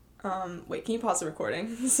 Wait, can you pause the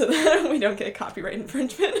recording so that we don't get copyright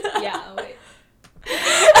infringement? Yeah, wait.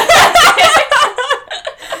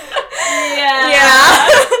 Yeah.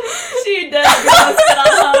 She does roast it on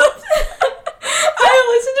Hopes. I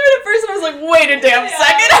listened to it at first and I was like, wait a damn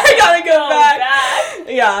second, I gotta go back.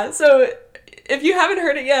 Yeah, so if you haven't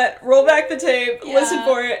heard it yet, roll back the tape, listen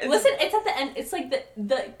for it. Listen, it's at the end. It's like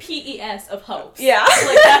the PES of Hopes. Yeah.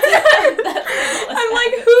 Like, that's I'm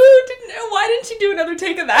like, why didn't she do another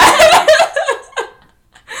take of that?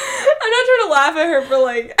 I'm not trying to laugh at her for,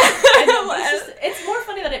 like... it's more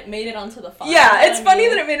funny that it made it onto the final. Yeah, it's funny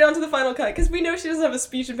that it made it onto the final cut, because we know she doesn't have a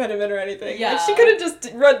speech impediment or anything. Yeah. Like, she could have just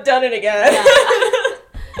done it again.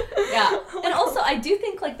 Yeah. And also, I do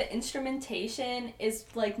think, like, the instrumentation is,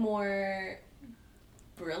 like, more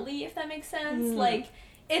brilly, if that makes sense. Like,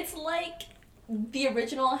 it's like the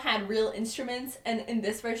original had real instruments, and in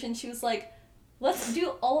this version she was like, let's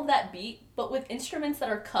do all of that beat, but with instruments that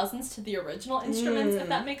are cousins to the original instruments, if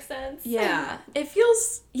that makes sense. Yeah. It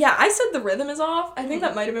feels... Yeah, I said the rhythm is off. I think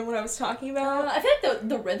that might have been what I was talking about. I feel like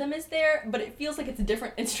the rhythm is there, but it feels like it's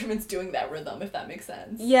different instruments doing that rhythm, if that makes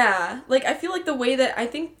sense. Yeah. Like, I feel like the way that... I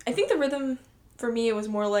think the rhythm, for me, it was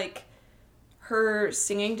more like her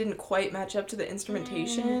singing didn't quite match up to the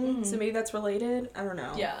instrumentation, so maybe that's related. I don't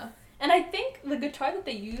know. Yeah. And I think the guitar that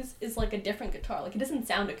they use is, like, a different guitar. Like, it doesn't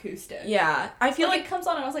sound acoustic. Yeah. I feel like it comes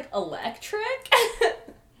on and I was like, electric?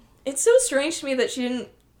 It's so strange to me that she didn't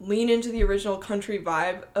lean into the original country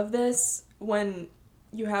vibe of this when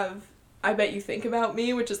you have I Bet You Think About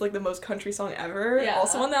Me, which is, like, the most country song ever,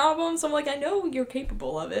 also on the album. So I'm like, I know you're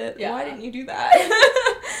capable of it. Yeah. Why didn't you do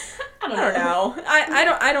that? I don't know.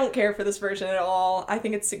 I don't care for this version at all. I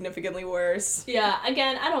think it's significantly worse. Yeah,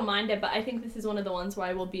 again, I don't mind it, but I think this is one of the ones where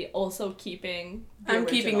I will be also keeping the original.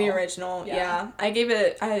 Keeping the original, yeah. I gave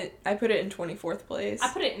it, I put it in 24th place. I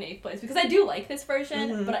put it in 8th place because I do like this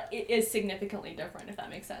version, but it is significantly different, if that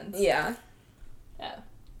makes sense. Yeah. Yeah.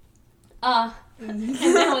 And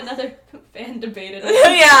now another fan debated.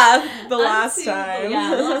 Yeah, the last time.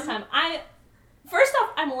 Yeah, the last time. First off,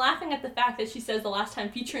 I'm laughing at the fact that she says the last time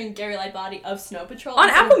featuring Gary Lightbody of Snow Patrol. On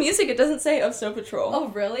Apple Music, it doesn't say of Snow Patrol. Oh,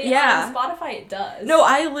 really? Yeah. On Spotify, it does. No,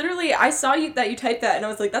 I saw that you typed that, and I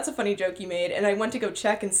was like, that's a funny joke you made, and I went to go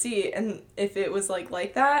check and see, and if it was,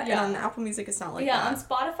 like that, and on Apple Music, it's not like that. Yeah, on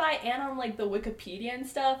Spotify and on, like, the Wikipedia and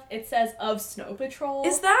stuff, it says of Snow Patrol.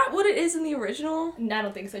 Is that what it is in the original? No, I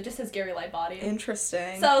don't think so. It just says Gary Lightbody.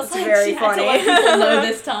 Interesting. So it's like, very funny. had to let people know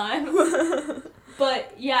this time.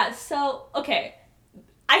 But, yeah, so, okay.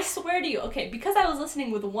 I swear to you, okay, because I was listening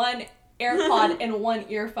with one AirPod and one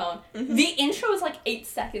earphone, the intro is like 8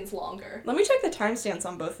 seconds longer. Let me check the timestamps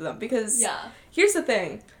on both of them, because here's the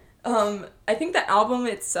thing. I think the album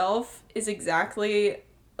itself is exactly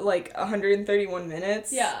like 131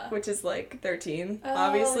 minutes, which is like 13,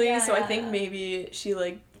 obviously, so I think maybe she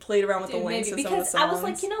like played around with the lengths of some of the songs. Because I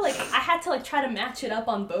was like, like, I had to like try to match it up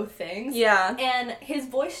on both things. Yeah. And his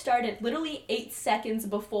voice started literally 8 seconds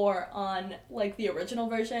before on like the original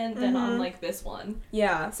version than on like this one.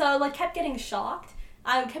 Yeah. So I like kept getting shocked.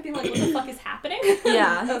 I kept being like, what the fuck is happening?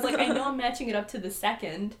 Yeah. I was like, I know I'm matching it up to the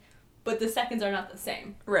second, but the seconds are not the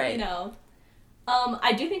same. Right. You know?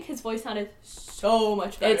 I do think his voice sounded so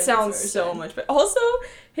much better. It sounds so much better. Also,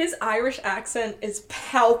 his Irish accent is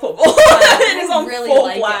palpable. It is on really full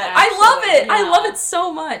like blast. it, I love it. Yeah. I love it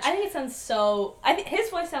so much. I think it sounds so... I think his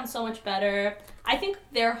voice sounds so much better. I think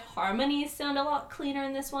their harmonies sound a lot cleaner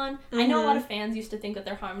in this one. I know a lot of fans used to think that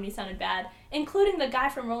their harmonies sounded bad, including the guy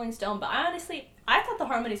from Rolling Stone, but I thought the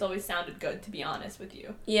harmonies always sounded good, to be honest with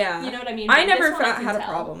you. Yeah. You know what I mean? I never had a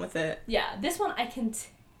problem with it. Yeah, this one I can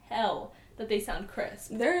tell that they sound crisp.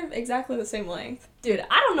 They're exactly the same length. Dude,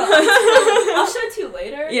 I don't know. I'll show it to you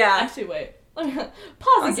later. Yeah. Actually, wait.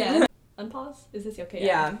 Pause again. Unpause? Is this okay?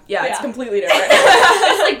 Yeah, it's completely different.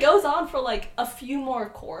 It like goes on for like a few more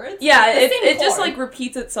chords. Yeah, it just like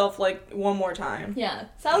repeats itself like one more time. Yeah.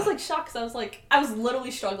 So I was like shocked because I was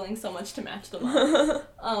literally struggling so much to match them up.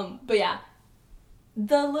 But yeah.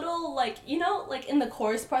 The little, like, like in the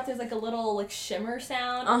chorus part, there's like a little like shimmer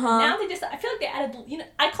sound. Now I feel like they added,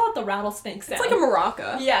 I call it the rattlesnake sound. It's like a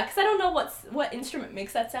maraca. Yeah, because I don't know what instrument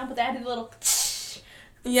makes that sound, but they added a little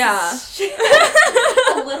yeah.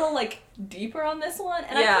 a little like deeper on this one,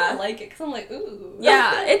 and I kind of like it because I'm like, ooh.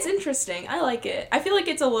 Yeah, it's interesting. I like it. I feel like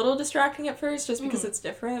it's a little distracting at first just because it's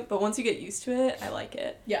different, but once you get used to it, I like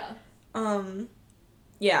it. Yeah.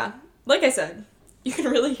 Yeah. Like I said, you can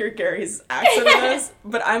really hear Gary's accent in this,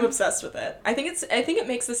 but I'm obsessed with it. I think it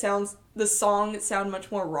makes the song sound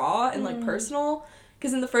much more raw and like personal.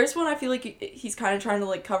 Because in the first one, I feel like he's kind of trying to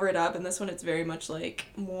like cover it up, and this one it's very much like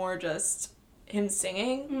more just him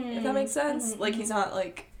singing, if that makes sense. Like he's not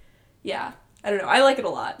like, I don't know. I like it a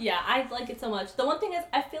lot. Yeah, I like it so much. The one thing is,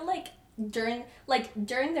 I feel like during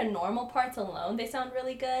their normal parts alone, they sound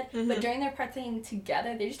really good, but during their parts singing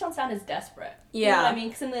together, they just don't sound as desperate. Yeah. You know what I mean?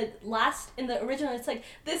 Because in the original, it's like,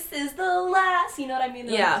 this is the last, you know what I mean?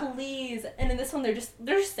 They're like, please. And in this one, they're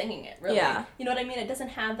just singing it, really. Yeah. You know what I mean? It doesn't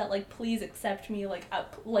have that, like, please accept me, like,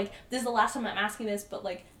 this is the last time I'm asking this, but,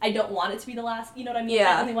 like, I don't want it to be the last, you know what I mean?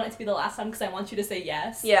 Yeah. I only want it to be the last time because I want you to say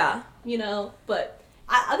yes. Yeah. You know? But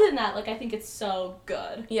other than that, like, I think it's so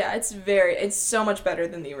good. Yeah, it's so much better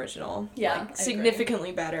than the original. Yeah, like,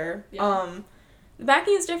 significantly better. Yeah. The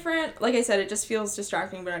backing is different. Like I said, it just feels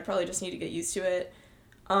distracting, but I probably just need to get used to it.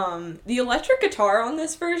 The electric guitar on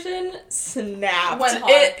this version snapped. Went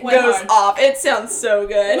hard. It goes off. It sounds so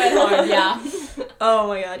good. Went hard, yeah. Oh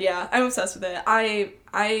my god, yeah. I'm obsessed with it.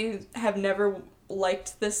 I have never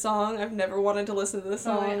liked this song. I've never wanted to listen to this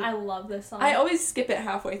song. I love this song. I always skip it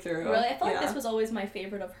halfway through. Really? I feel like this was always my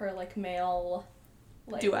favorite of her, like, male...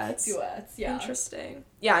 Like, duets, yeah. Interesting.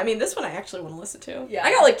 Yeah, I mean, this one I actually want to listen to. Yeah.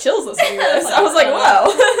 I got, like, chills listening to this. I was like,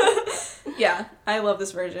 wow. Yeah, I love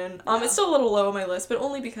this version. It's still a little low on my list, but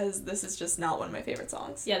only because this is just not one of my favorite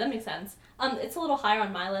songs. Yeah, that makes sense. It's a little higher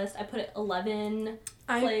on my list. I put it 11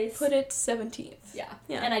 place. I put it 17th. Yeah.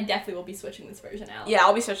 And I definitely will be switching this version out. Yeah,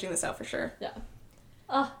 I'll be switching this out for sure. Yeah.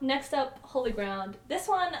 Next up, Holy Ground. This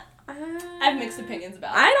one, I have mixed opinions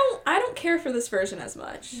about. I don't care for this version as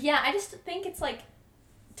much. Yeah, I just think it's, like,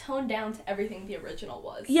 toned down to everything the original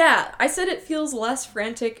was. Yeah, I said it feels less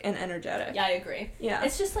frantic and energetic. Yeah, I agree. Yeah.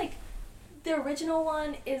 It's just, like, the original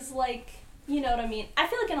one is, like, you know what I mean? I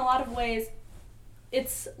feel like in a lot of ways,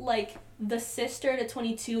 it's, like, the sister to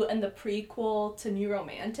 22 and the prequel to New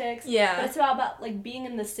Romantics. Yeah. But it's about, like, being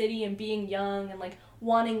in the city and being young and, like,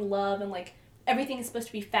 wanting love and, like, everything is supposed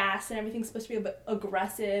to be fast and everything's supposed to be a bit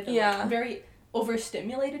aggressive and, like, very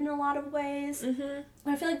overstimulated in a lot of ways. Mm-hmm.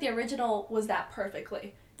 I feel like the original was that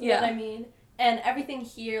perfectly. You Yeah. know what I mean? And everything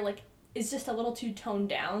here, like, is just a little too toned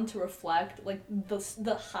down to reflect, like,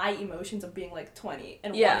 the high emotions of being, like, 20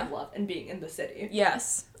 and wanting love and being in the city.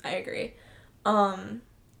 Yes, I agree.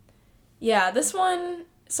 Yeah, this one,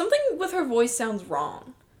 something with her voice sounds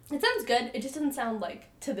wrong. It sounds good, it just doesn't sound,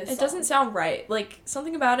 like, to this song. It doesn't sound right. Like,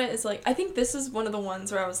 something about it is, like, I think this is one of the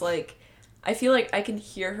ones where I was, like, I feel like I can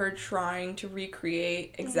hear her trying to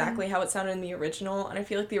recreate exactly how it sounded in the original, and I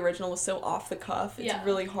feel like the original was so off the cuff, it's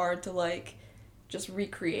really hard to, like, just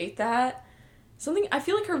recreate that. I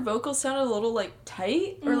feel like her vocals sounded a little, like,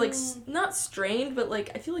 tight, or, like, not strained, but, like,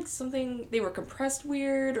 I feel like they were compressed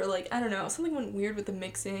weird, or, like, I don't know, something went weird with the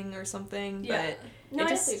mixing or something, but... No, I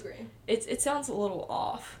definitely agree. It sounds a little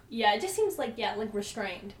off. Yeah, it just seems like, like,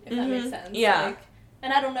 restrained, if that makes sense. Yeah. Like,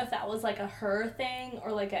 and I don't know if that was, like, a her thing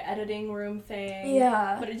or, like, an editing room thing.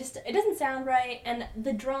 Yeah. But it doesn't sound right. And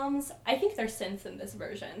the drums, I think they're synths in this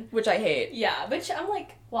version. Which I hate. Yeah, which I'm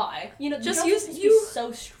like, why? You know, the just drums use be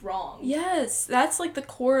so strong. Yes, that's, like, the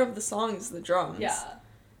core of the song is the drums. Yeah.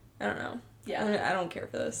 I don't know. Yeah. I don't care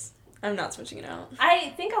for this. I'm not switching it out.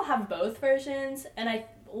 I think I'll have both versions, and I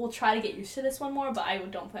will try to get used to this one more, but I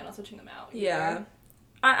don't plan on switching them out. Either. Yeah.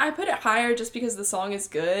 I put it higher just because the song is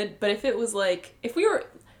good, but if it was, like,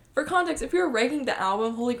 for context, if we were ranking the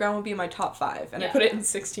album, Holy Ground would be in my top 5, and I put it in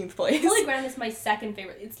 16th place. Holy Ground is my second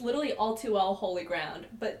favorite. It's literally All Too Well Holy Ground,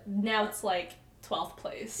 but now it's, like, 12th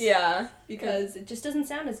place. Yeah. Because it just doesn't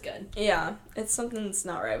sound as good. Yeah. It's something's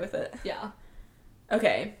not right with it. Yeah.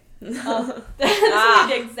 Okay. This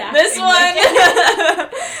the exact this same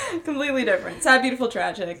one! Completely different. Sad, Beautiful,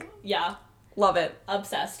 Tragic. Yeah. Love it.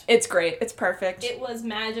 Obsessed. It's great. It's perfect. It was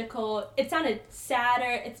magical. It sounded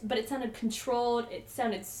sadder, but it sounded controlled. It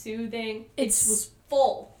sounded soothing. It was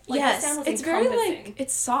full. Like, yes, the sound was it's very, encompassing. like,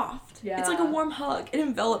 it's soft. Yeah. It's like a warm hug. It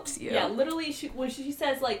envelops you. Yeah, literally, when she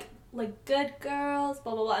says, like, good girls,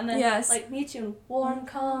 blah, blah, blah, and then, like, meet you in warm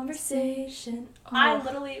conversation. Oh. I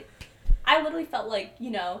literally felt like,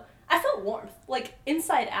 you know, I felt warmth, like,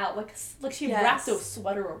 inside out, like she wrapped a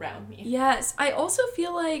sweater around me. Yes, I also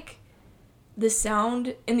feel like the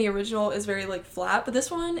sound in the original is very, like, flat, but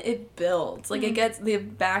this one, it builds. Like, the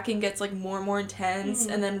backing gets, like, more and more intense,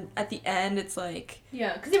 and then at the end, it's, like...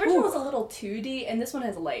 Yeah, because the original was a little 2D, and this one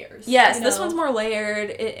has layers. Yes, this one's more layered.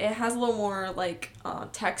 It has a little more, like,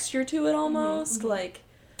 texture to it, almost. Like,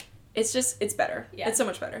 it's better. Yeah. It's so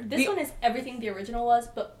much better. This one is everything the original was,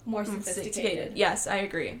 but more sophisticated. Yes, I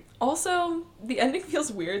agree. Also, the ending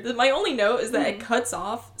feels weird. My only note is that it cuts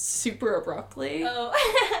off super abruptly. Oh.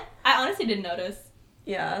 I honestly didn't notice.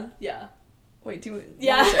 Yeah. Yeah. Wait,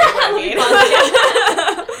 Yeah.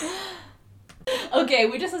 Okay,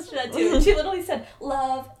 we just listened to that too. She literally said,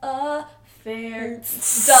 "Love affair."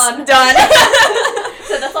 Done.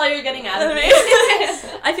 So that's all you're getting out of me.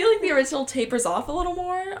 I feel like the original tapers off a little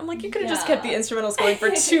more. I'm like, you could have just kept the instrumentals going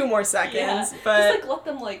for 2 more seconds. Yeah. But just, like, let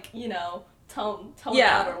them, like, you know, tone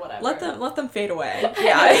out or whatever. Let them fade away.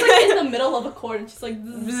 Yeah. It's like in the middle of a chord and she's like,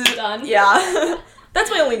 done. Yeah. That's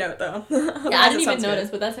my only note, though. Yeah, I didn't even notice,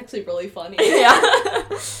 but that's actually really funny. Yeah.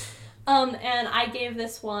 And I gave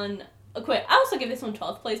this one I also gave this one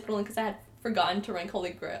 12th place, but only because I had forgotten to rank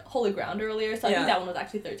Holy Ground earlier, so I think that one was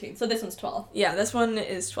actually 13th. So this one's 12. Yeah, this one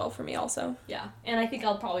is 12 for me also. Yeah, and I think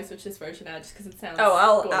I'll probably switch this version out just because it sounds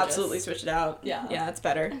I'll gorgeous. absolutely switch it out. Yeah. Yeah, it's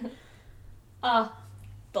better. The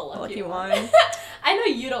Lucky One. I know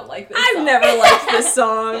you don't like this I've song. never liked this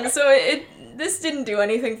song, so it this didn't do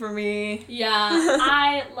anything for me. Yeah,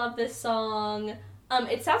 I love this song.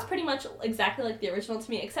 It sounds pretty much exactly like the original to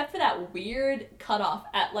me, except for that weird cutoff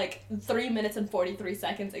at, like, 3 minutes and 43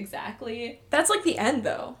 seconds exactly. That's, like, the end,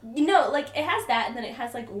 though. You know, like, it has that, and then it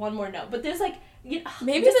has, like, one more note. But there's, like...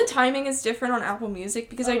 Maybe the timing is different on Apple Music,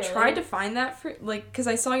 because I really? tried to find that for, like, because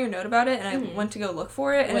I saw your note about it, and I went to go look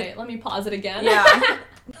for it, and Wait, let me pause it again. Yeah.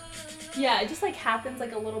 Yeah, it just, like, happens,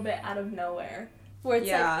 like, a little bit out of nowhere. Where it's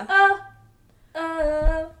Yeah. like,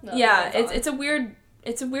 No, yeah, it's a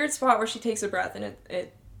weird spot where she takes a breath, and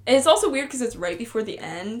it's also weird because it's right before the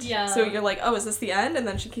end. Yeah. So you're like, oh, is this the end? And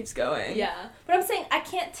then she keeps going. Yeah. But I'm saying I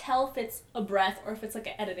can't tell if it's a breath or if it's, like,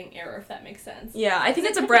 an editing error, if that makes sense. Yeah, I think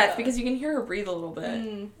it's a breath because you can hear her breathe a little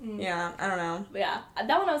bit. Yeah, I don't know. Yeah,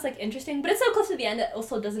 that one I was, like, interesting. But it's so close to the end, it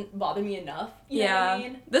also doesn't bother me enough. You know what I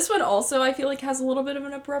mean? This one also, I feel like, has a little bit of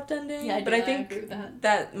an abrupt ending. Yeah, but I think agree with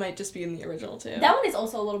that might just be in the original, too. That one is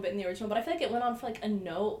also a little bit in the original, but I feel like it went on for, like, a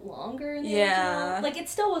note longer in the original. Like, it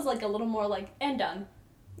still was, like, a little more, like, and done.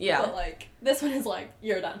 Yeah. But, like, this one is, like,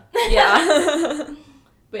 you're done. Yeah.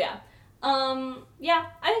 But, yeah. Yeah,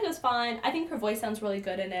 I think it was fine. I think her voice sounds really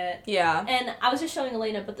good in it. Yeah. And I was just showing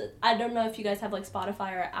Elena, but I don't know if you guys have, like,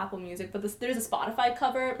 Spotify or Apple Music, but there's a Spotify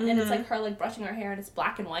cover, and it's, like, her, like, brushing her hair, and it's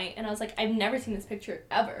black and white, and I was like, I've never seen this picture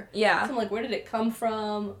ever. Yeah. So I'm like, where did it come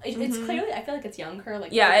from? It's clearly, I feel like it's young her.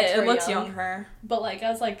 Like, yeah, it looks young her. But, like, I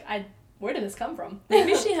was like, where did this come from?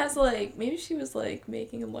 Maybe she has, like, maybe she was, like,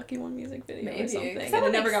 making a Lucky One music video or something, and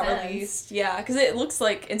it never got released. Yeah, because it looks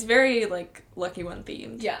like, it's very, like, Lucky One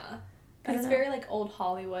themed. Yeah. Because it's very, like, old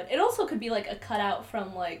Hollywood. It also could be, like, a cutout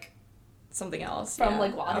from, like... something else. From,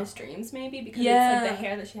 like, Wildest Dreams, maybe? Because it's, like, the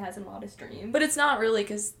hair that she has in Wildest Dreams. But it's not really,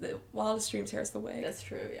 because the Wildest Dreams hair is the wig. That's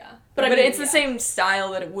true, yeah. But I mean, it's the same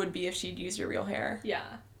style that it would be if she'd used your real hair. Yeah.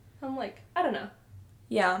 I'm like, I don't know.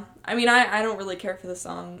 Yeah. I mean, I don't really care for the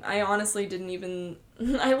song. I honestly didn't even...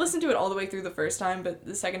 I listened to it all the way through the first time, but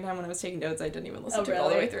the second time when I was taking notes, I didn't even listen to it all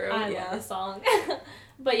the way through. I love this song.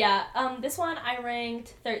 But yeah, this one I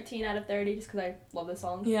ranked 13 out of 30 just because I love this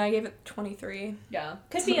song. Yeah, I gave it 23. Yeah.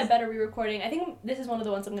 Could be a better re-recording. I think this is one of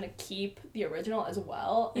the ones I'm going to keep the original as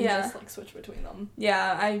well and just, like, switch between them.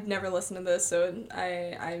 Yeah, I've never listened to this, so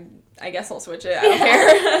I guess I'll switch it. I don't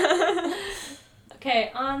care.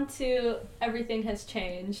 Okay, on to Everything Has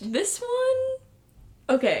Changed. This one...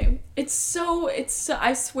 Okay, it's so,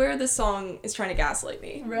 I swear this song is trying to gaslight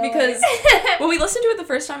me. Really? Because when we listened to it the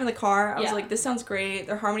first time in the car, I was like, this sounds great,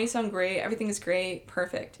 their harmonies sound great, everything is great,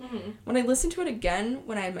 perfect. Mm-hmm. When I listened to it again,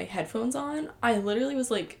 when I had my headphones on, I literally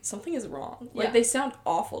was like, something is wrong. Like, they sound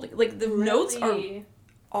awful. Like, the notes are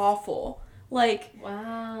awful. Like,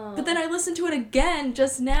 wow. But then I listened to it again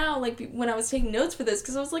just now, like, when I was taking notes for this,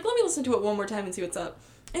 because I was like, let me listen to it one more time and see what's up.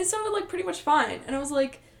 And it sounded, like, pretty much fine. And I was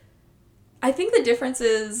like... I think the difference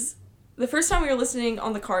is, the first time we were listening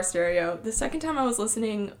on the car stereo, the second time I was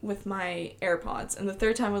listening with my AirPods, and the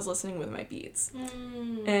third time I was listening with my Beats.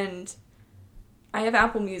 And I have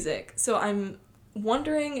Apple Music, so I'm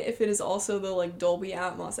wondering if it is also the, like, Dolby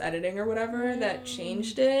Atmos editing or whatever that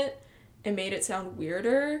changed it and made it sound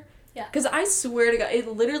weirder. Yeah. Because I swear to God, it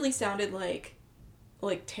literally sounded like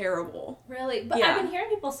terrible. Really? But I've been hearing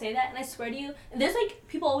people say that, and I swear to you, there's, like,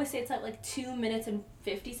 people always say it's like 2 minutes and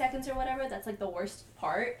 50 seconds or whatever, that's, like, the worst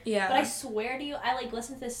part. Yeah. But I swear to you, I, like,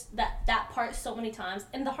 listened to that part so many times,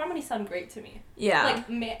 and the harmonies sound great to me. Yeah. Like,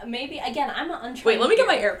 maybe, again, I'm not untrained. Wait, let me get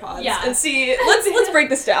my AirPods and see, let's break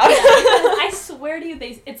this down. I swear to you,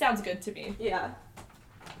 it sounds good to me. Yeah.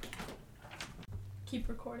 Keep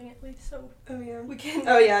recording at least, so... Oh, yeah. We can...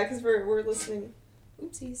 Oh, yeah, because we're listening.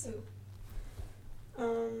 Oopsies.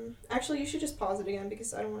 Actually, you should just pause it again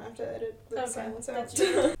because I don't want to have to edit the silence out.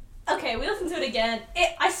 Okay, we listened to it again.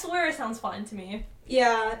 I swear it sounds fine to me.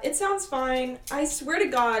 Yeah, it sounds fine. I swear to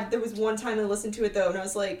God, there was one time I listened to it though, and I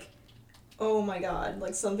was like, oh my God,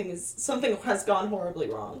 like something has gone horribly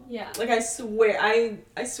wrong. Yeah. Like I swear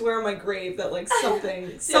on my grave that like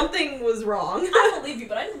something was wrong. I believe you,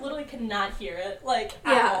 but I literally could not hear it, like,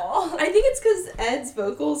 at all. I think it's because Ed's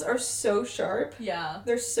vocals are so sharp. Yeah.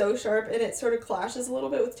 They're so sharp, and it sort of clashes a little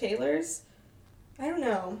bit with Taylor's. I don't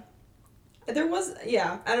know. I don't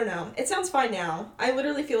know. It sounds fine now. I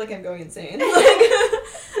literally feel like I'm going insane.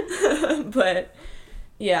 But,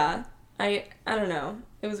 yeah. I don't know.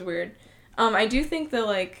 It was weird. I do think that,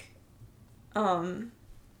 like, what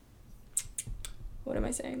am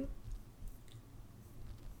I saying?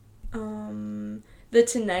 The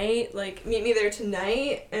Tonight, like, Meet Me There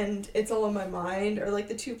Tonight, and It's All in My Mind are, like,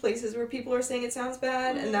 the two places where people are saying it sounds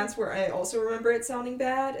bad, and that's where I also remember it sounding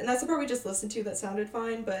bad, and that's the part we just listened to that sounded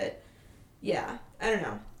fine, but, yeah, I don't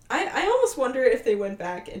know. I almost wonder if they went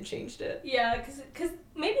back and changed it. Yeah, because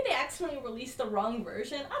maybe they accidentally released the wrong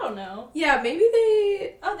version. I don't know. Yeah, maybe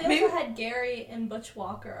they... Oh, they also had Gary and Butch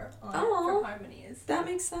Walker on for harmonies. That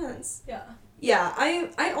makes sense. Yeah. Yeah,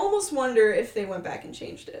 I almost wonder if they went back and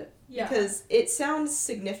changed it. Yeah. Because it sounds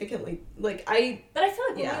significantly, like, But I feel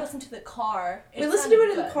like when we listened to the car, we listened to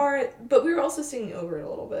it in the car, but we were also singing over it a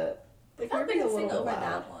little bit. Like, I felt like we could sing over loud.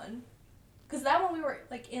 that one. Because that one we were,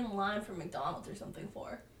 like, in line for McDonald's or something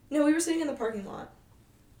for. No, we were sitting in the parking lot.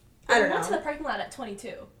 I don't know. We went to the parking lot at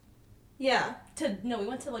 22. Yeah. No, we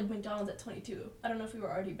went to, like, McDonald's at 22. I don't know if we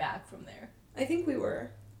were already back from there. I think we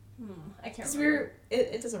were. I can't remember.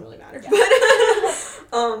 It doesn't really matter. Yeah.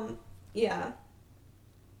 But, yeah.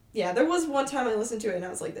 Yeah, there was one time I listened to it and I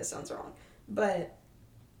was like, this sounds wrong. But,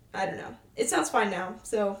 I don't know. It sounds fine now.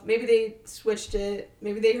 So, maybe they switched it.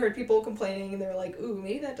 Maybe they heard people complaining and they're like, ooh,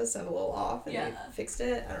 maybe that does sound a little off. And they fixed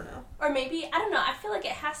it. I don't know. Or maybe, I don't know. I feel like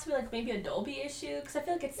it has to be, like, maybe a Dolby issue. Because I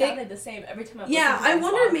feel like it sounded the same every time I listened to it on I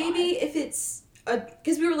wonder Spotify. maybe if it's...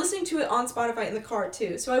 Because we were listening to it on Spotify in the car,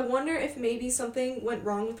 too. So I wonder if maybe something went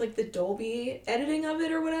wrong with, like, the Dolby editing of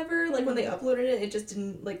it or whatever. Like, when they uploaded it, it just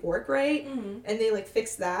didn't, like, work right. And they, like,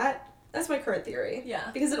 fixed that. That's my current theory. Yeah.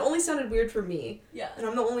 Because it only sounded weird for me. Yeah. And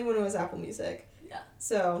I'm the only one who has Apple Music. Yeah.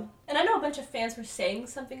 So. And I know a bunch of fans were saying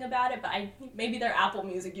something about it, but maybe they're Apple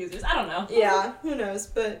Music users. I don't know. Yeah, who knows.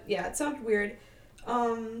 But, yeah, it sounded weird.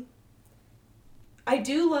 I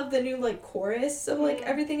do love the new, like, chorus of, like,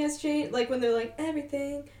 everything has changed. Like, when they're like,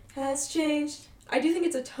 everything has changed. I do think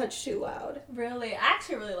it's a touch too loud. Really? I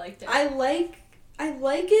actually really liked it. I like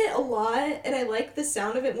it a lot, and I like the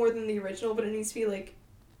sound of it more than the original, but it needs to be, like,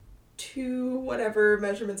 2 whatever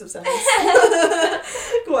measurements of seconds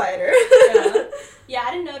quieter. Yeah,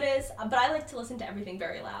 I didn't notice, but I like to listen to everything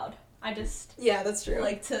very loud. I just... Yeah, that's true.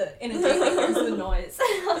 Like to inundate my ears with noise.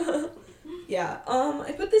 Yeah,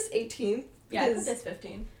 I put this 18th. Yeah, I put this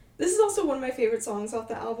 15. This is also one of my favorite songs off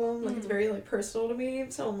the album. Like, it's very, like, personal to me,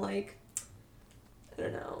 so I'm like, I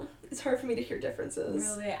don't know. It's hard for me to hear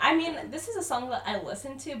differences. Really? I mean, this is a song that I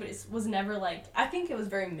listened to, but it was never, like, I think it was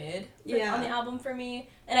very mid on the album for me,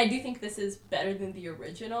 and I do think this is better than the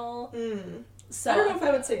original. So I don't know if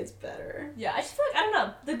I would say it's better. Yeah, I just feel like, I don't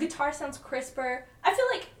know, the guitar sounds crisper. I feel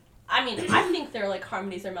like, I mean, I think their, like,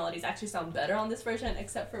 harmonies or melodies actually sound better on this version,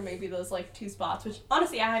 except for maybe those, like, 2 spots, which,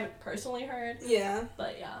 honestly, I haven't personally heard. Yeah.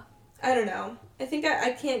 But, yeah. I don't know. I think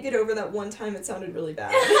I can't get over that one time it sounded really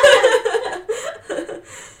bad.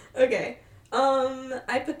 Okay.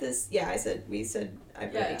 I put this, I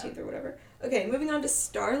put 18th or whatever. Okay, moving on to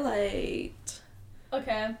Starlight.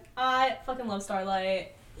 Okay. I fucking love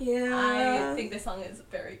Starlight. Yeah. I think this song is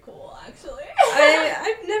very cool, actually.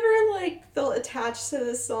 I've never, like, felt attached to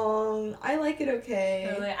this song. I like it okay.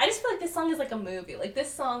 Really? I just feel like this song is like a movie. Like,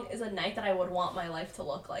 this song is a night that I would want my life to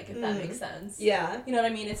look like, if that makes sense. Yeah. You know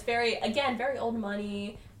what I mean? It's very, again, very old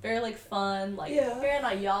money, very, like, fun, like, very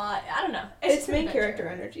on a yacht. I don't know. It's main character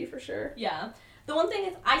energy, for sure. Yeah. The one thing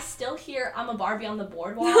is, I still hear I'm a Barbie on the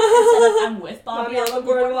boardwalk instead of I'm with Bobby on the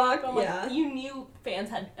boardwalk. I'm like, you knew fans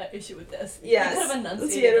had an issue with this. Yes. You could have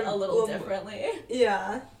enunciated a little differently.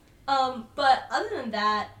 Yeah. But other than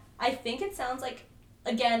that, I think it sounds like,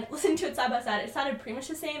 again, listening to it side by side, it sounded pretty much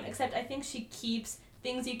the same, except I think she keeps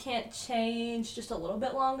Things You Can't Change just a little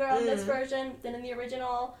bit longer on this version than in the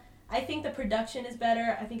original. I think the production is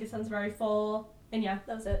better. I think it sounds very full. And yeah,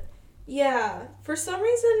 that was it. Yeah, for some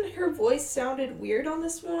reason her voice sounded weird on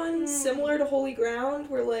this one, similar to Holy Ground,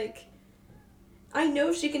 where, like, I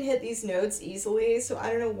know she can hit these notes easily, so I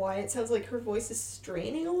don't know why it sounds like her voice is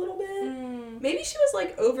straining a little bit. Maybe she was,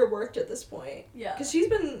 like, overworked at this point. Yeah. Because she's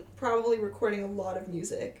been probably recording a lot of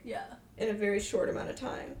music. Yeah. In a very short amount of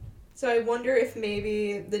time. So I wonder if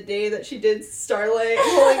maybe the day that she did Starlight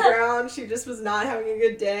Holy Ground, she just was not having a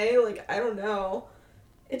good day. Like, I don't know.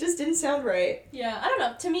 It just didn't sound right. Yeah, I don't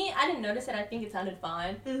know. To me, I didn't notice it. I think it sounded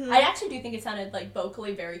fine. I actually do think it sounded, like,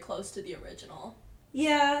 vocally very close to the original.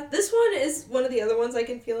 Yeah, this one is one of the other ones I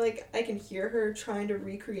can feel like I can hear her trying to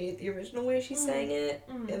recreate the original way she sang it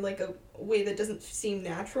in, like, a way that doesn't seem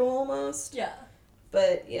natural almost. Yeah.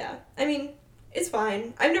 But, yeah. I mean, it's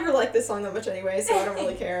fine. I've never liked this song that much anyway, so I don't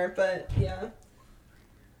really care, but, yeah.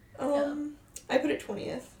 I put it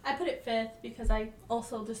 20th. I put it 5th because I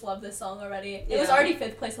also just love this song already. It was already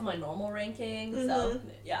 5th place on my normal ranking, so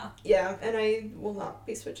yeah. Yeah, and I will not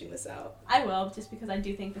be switching this out. I will, just because I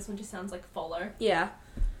do think this one just sounds like fuller. Yeah.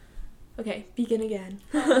 Okay, begin again.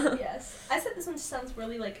 Yes. I said this one just sounds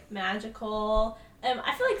really, like, magical.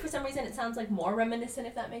 I feel like for some reason it sounds, like, more reminiscent,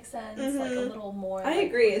 if that makes sense. Like, a little more, I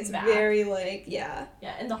agree. It's very, like, yeah.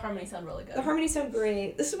 Yeah, and the harmonies sound really good. The harmonies sound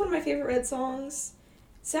great. This is one of my favorite Red songs.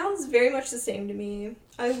 Sounds very much the same to me.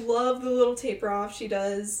 I love the little taper off she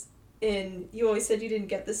does in You Always Said You Didn't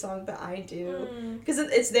Get This Song, But I Do. Because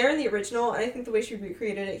it's there in the original, and I think the way she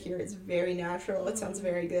recreated it here is very natural. It sounds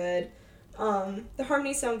very good. The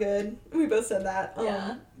harmonies sound good. We both said that.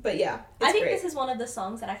 Yeah. But yeah, it's I think great. this is one of the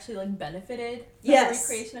songs that actually, like, benefited from Yes.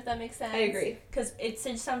 the recreation, if that makes sense. I agree. Because it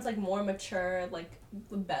just sounds, like, more mature, like,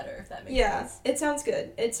 better, if that makes sense. Yeah, it sounds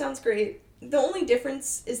good. It sounds great. The only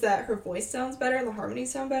difference is that her voice sounds better and the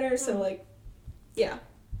harmonies sound better, so, like, yeah.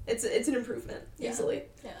 It's an improvement, easily.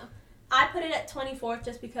 Yeah. I put it at 24th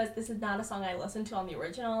just because this is not a song I listened to on the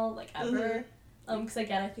original, like, ever. Because,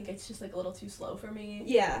 again, I think it's just, like, a little too slow for me.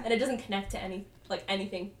 Yeah. And it doesn't connect to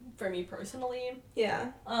anything for me personally.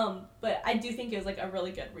 Yeah. But I do think it was, like, a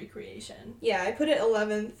really good recreation. Yeah, I put it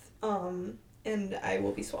 11th, and I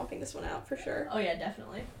will be swapping this one out for sure. Oh, yeah,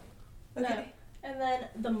 definitely. Okay. And then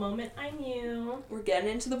The Moment I Knew. We're getting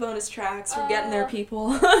into the bonus tracks. We're getting there,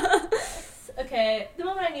 people. Okay, The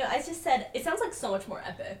Moment I Knew, I just said, it sounds, like, so much more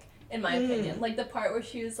epic. In my opinion. Like, the part where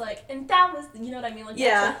she was like, and that was, you know what I mean? Like, the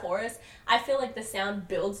actual chorus. I feel like the sound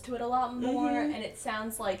builds to it a lot more, and it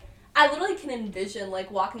sounds like, I literally can envision, like,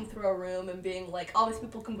 walking through a room and being like, all these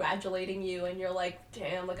people congratulating you, and you're like,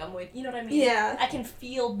 damn, like, I'm waiting, you know what I mean? Yeah. I can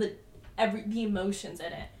feel the emotions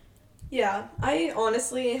in it. Yeah, I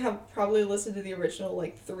honestly have probably listened to the original,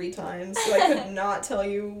 like, 3 times, so I could not tell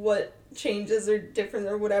you what changes are different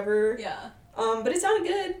or whatever. Yeah. But it sounded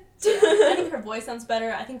good. I think her voice sounds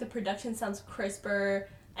better. I think the production sounds crisper.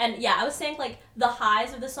 And yeah, I was saying, like, the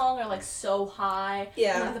highs of the song are, like, so high.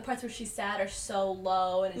 Yeah. And, like, the parts where she's sad are so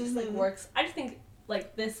low, and it just, like, works. I just think,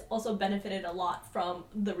 like, this also benefited a lot from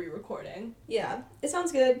the re-recording. Yeah, it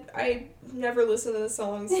sounds good. I never listened to this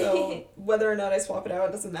song, so whether or not I swap it out,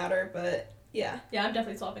 it doesn't matter, but yeah. Yeah, I'm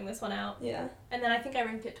definitely swapping this one out. Yeah. And then I think I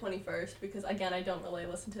ranked it 21st, because, again, I don't really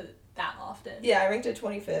listen to it that often. Yeah, I ranked it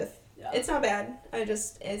 25th. Yeah. It's not bad.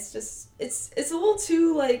 It's a little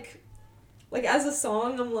too, like as a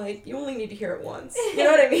song, I'm like, you only need to hear it once. You know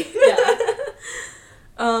what I mean? Yeah.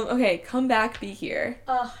 Okay, Come Back, Be Here.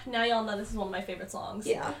 Now y'all know this is one of my favorite songs.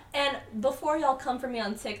 Yeah. And before y'all come for me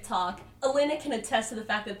on TikTok, Elena can attest to the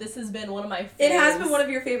fact that this has been one of my favorites. It has been one of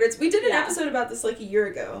your favorites. We did an episode about this, like, a year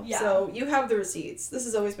ago. Yeah. So you have the receipts. This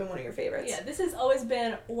has always been one of your favorites. Yeah, this has always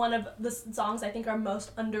been one of the songs I think are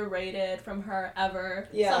most underrated from her ever.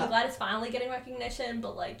 Yeah. So I'm glad it's finally getting recognition,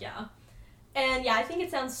 but, like, yeah. And, yeah, I think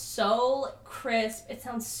it sounds so crisp. It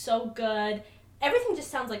sounds so good. Everything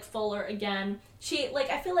just sounds, like, fuller again.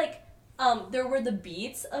 I feel like there were the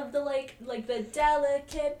beats of the, like the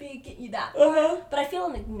delicate begin, that part. But I feel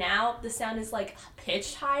like now the sound is, like,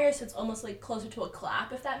 pitched higher, so it's almost, like, closer to a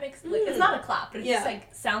clap, if that makes, like, it's not a clap, but it just,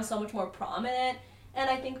 like, sounds so much more prominent. And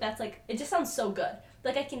I think that's, like, it just sounds so good.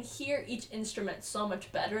 Like, I can hear each instrument so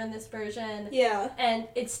much better in this version. Yeah. And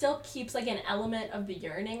it still keeps, like, an element of the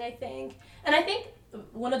yearning, I think. And I think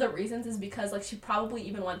one of the reasons is because, like, she probably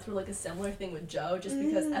even went through, like, a similar thing with Joe, just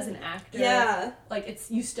because as an actor, like,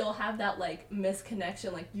 you still have that, like,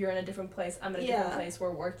 misconnection, like, you're in a different place, I'm in a different place,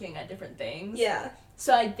 we're working at different things. Yeah.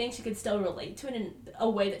 So I think she could still relate to it in a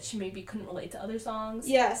way that she maybe couldn't relate to other songs.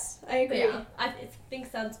 Yes, I agree. But yeah, I think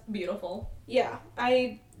it sounds beautiful. Yeah,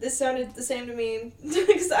 this sounded the same to me,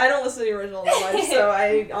 because I don't listen to the original that much, so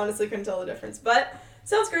I honestly couldn't tell the difference. But,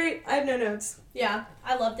 sounds great. I have no notes. Yeah,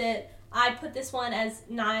 I loved it. I put this one as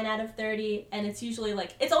 9 out of 30, and it's usually,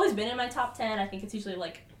 like, it's always been in my top 10. I think it's usually,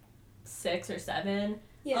 like, 6 or 7.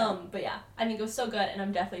 Yeah. But yeah, I think it was so good, and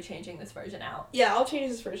I'm definitely changing this version out. Yeah, I'll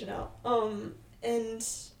change this version out. And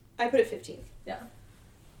I put it 15th. Yeah.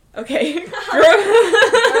 Okay. Girl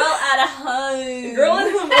at home. Girl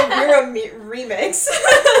at Home Elvira remix.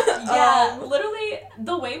 Yeah, literally,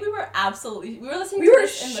 the way we were listening to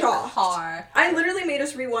this in the car. I literally made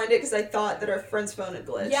us rewind it because I thought that our friend's phone had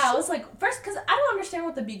glitched. Yeah, I was like, first, because I don't understand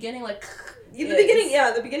what the beginning, like,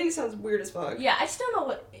 the beginning sounds weird as fuck. Yeah, I just don't know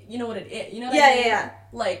what it is. You know what I mean? Yeah.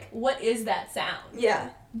 Like, what is that sound? Yeah.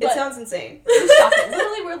 But it sounds insane. It was shocking.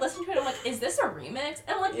 Literally, we're listening to it, I'm like, is this a remix?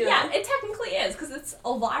 And I'm like, yeah it technically is, because it's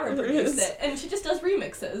Elvira produced it, and she just does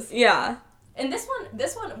remixes. Yeah. And this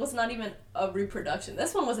one was not even a reproduction.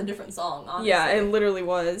 This one was a different song, honestly. Yeah, it literally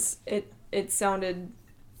was. It sounded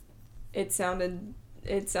the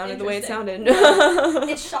way it sounded.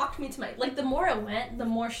 It shocked me to my... Like, the more it went, the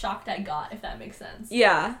more shocked I got, if that makes sense.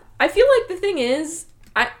 Yeah. I feel like the thing is,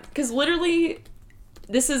 because literally,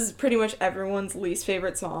 this is pretty much everyone's least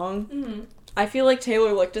favorite song. Mm-hmm. I feel like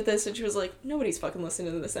Taylor looked at this and she was like, nobody's fucking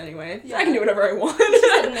listening to this anyway. Yeah. I can do whatever I want. She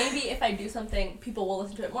said, maybe if I do something, people will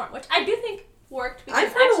listen to it more, which I do think worked. Because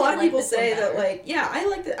I've heard a lot of people say that, like,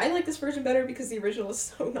 I like this version better because the original is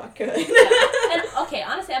so not good. Yeah. And okay,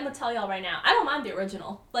 honestly, I'm gonna tell y'all right now, I don't mind the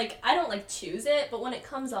original. Like, I don't like choose it, but when it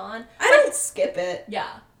comes on, I don't skip it.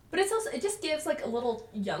 yeah. But it's also, it just gives like a little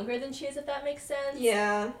younger than she is, if that makes sense.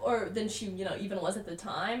 Yeah. Or than she, even was at the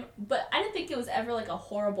time. But I didn't think it was ever like a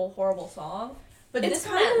horrible, horrible song. But It's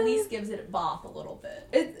this one at least gives it a bop a little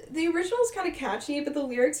bit. The original is kind of catchy, but the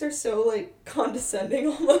lyrics are so, like, condescending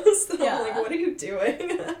almost. Yeah. I'm like, what are you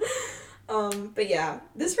doing? But yeah,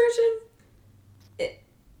 this version,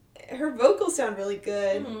 her vocals sound really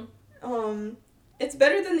good. Mm-hmm. It's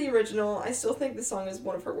better than the original. I still think the song is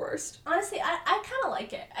one of her worst. Honestly, I kind of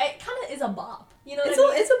like it. It kind of is a bop. You know what It's I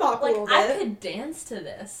mean? It's a bop Like, a little bit. I could dance to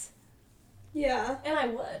this. Yeah. And I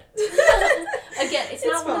would. Again, it's It's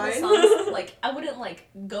not one of the fine. songs, like, I wouldn't, like,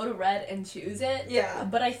 go to Red and choose it. Yeah.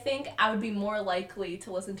 But I think I would be more likely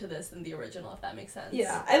to listen to this than the original, if that makes sense.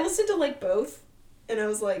 Yeah. I listened to, like, both, and I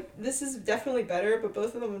was like, this is definitely better, but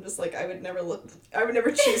both of them I'm just like, I would never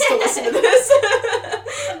choose to listen to this.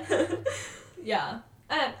 Yeah.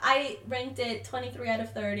 I ranked it 23 out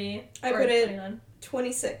of 30. I or put it 29.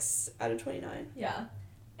 26 out of 29. Yeah.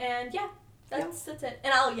 And yeah, that's it.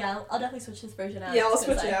 And I'll definitely switch this version out. Yeah, I'll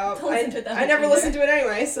switch it out. I never listen listened to it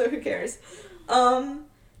anyway, so who cares?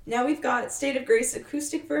 Now we've got State of Grace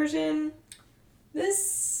acoustic version.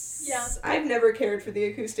 This, Yeah. I've never cared for the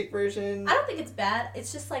acoustic version. I don't think it's bad.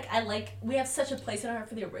 It's just like we have such a place in our heart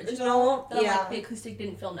for the original Original, that I'm yeah. like the acoustic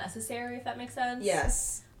didn't feel necessary, if that makes sense.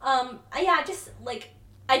 Yes. I just like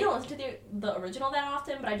I don't listen to the original that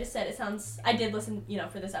often, but I just said it sounds. I did listen,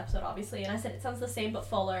 for this episode obviously, and I said it sounds the same but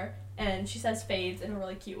fuller, and she says fades in a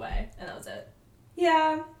really cute way, and that was it.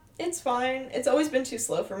 Yeah, it's fine. It's always been too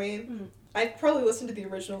slow for me. Mm. I've probably listened to the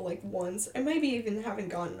original like once. I maybe even haven't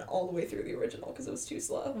gotten all the way through the original because it was too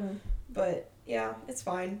slow. Mm. But yeah, it's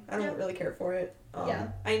fine. I don't Yeah. really care for it. Yeah.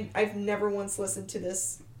 I've never once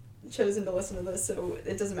chosen to listen to this, so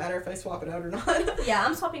it doesn't matter if I swap it out or not. Yeah,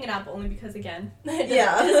 I'm swapping it out, but only because again, it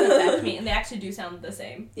Yeah. doesn't affect me, and they actually do sound the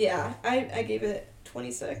same. Yeah, I gave it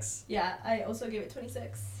 26. Yeah, I also gave it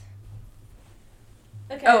 26.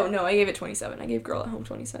 Okay. Oh, no, I gave it 27. I gave Girl at Home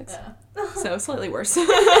 26. Yeah. So slightly worse.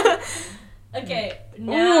 Okay, Ooh.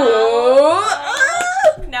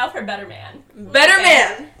 now for Better Man. Better Okay.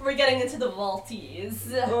 Man! We're getting into the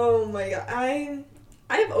vaulties. Oh my god.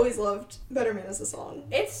 I've always loved Better Man as a song.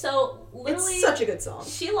 It's so literally. It's such a good song.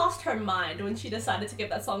 She lost her mind when she decided to give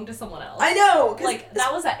that song to someone else. I know! Like,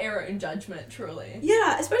 that was that error in judgment, truly.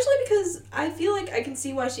 Yeah, especially because I feel like I can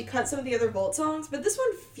see why she cut some of the other Vault songs, but this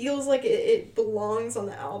one feels like it belongs on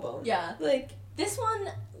the album. Yeah. Like, This one,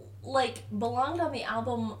 like, belonged on the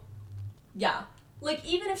album. Yeah. Like,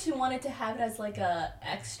 even if she wanted to have it as, like, a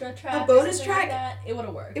extra track. A bonus or something track? Like that, it would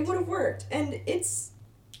have worked. it would have worked. And it's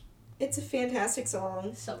a fantastic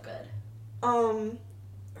song. So good.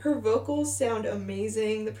 Her vocals sound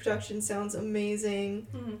amazing. The production sounds amazing.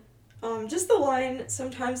 Mm-hmm. Just the line,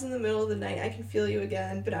 sometimes in the middle of the night I can feel you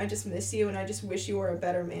again, but I just miss you and I just wish you were a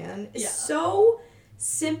better man. It's so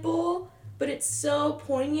simple, but it's so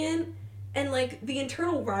poignant. And, like, the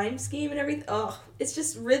internal rhyme scheme and everything, it's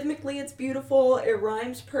just rhythmically, it's beautiful. It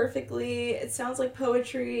rhymes perfectly. It sounds like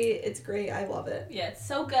poetry. It's great. I love it. Yeah, it's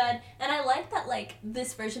so good. And I like that, like,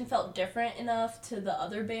 this version felt different enough to the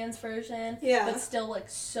other band's version. Yeah. But still, like,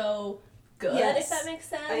 so good, Yes, if that makes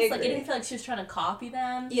sense. I Like, it agree. didn't feel like she was trying to copy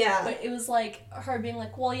them. Yeah. But it was, like, her being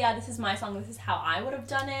like, well, yeah, this is my song. This is how I would have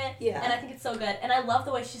done it. Yeah. And I think it's so good. And I love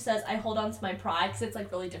the way she says, I hold on to my pride, because it's, like,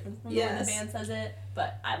 really different from the way the Yes. band says it.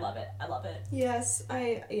 But I love it. I love it. Yes,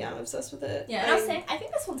 I'm obsessed with it. Yeah, and I was saying, I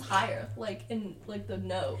think this one's higher, like, in, like, the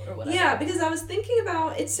note or whatever. Yeah, because I was thinking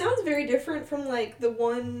about, it sounds very different from, like, the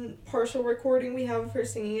one partial recording we have of her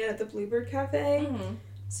singing it at the Bluebird Cafe. Mm-hmm.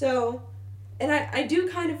 So, and I do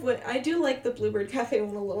I do like the Bluebird Cafe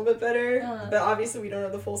one a little bit better, but obviously we don't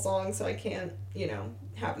know the full song, so I can't,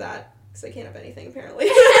 have that, because I can't have anything, apparently.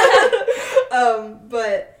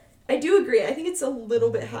 But I do agree. I think it's a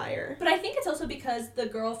little bit higher. But I think it's also because the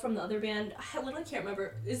girl from the other band, I literally can't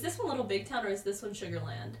remember, is this one Little Big Town or is this one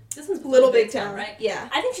Sugarland? This one's Little Big Town, right? Yeah.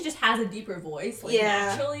 I think she just has a deeper voice, like,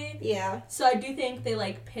 Yeah. naturally. Yeah. So I do think they,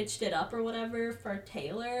 like, pitched it up or whatever for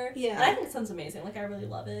Taylor. Yeah. And I think it sounds amazing. Like, I really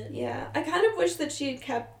love it. Yeah. I kind of wish that she had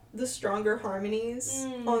kept the stronger harmonies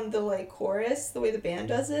on the, like, chorus, the way the band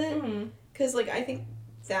does it. Mm-hmm. Because, like, I think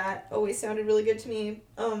that always sounded really good to me.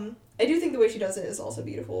 I do think the way she does it is also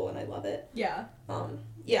beautiful, and I love it. Yeah.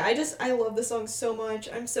 Yeah, I love the song so much.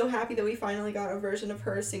 I'm so happy that we finally got a version of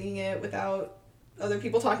her singing it without other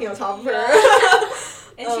people talking on top of her.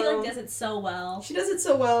 And she, like, does it so well. She does it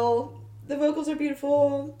so well. The vocals are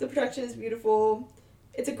beautiful. The production is beautiful.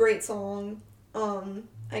 It's a great song.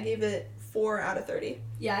 I gave it 4 out of 30.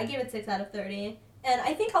 Yeah, I gave it 6 out of 30. And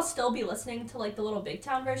I think I'll still be listening to, like, the Little Big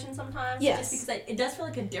Town version sometimes. Yes. Just because it does feel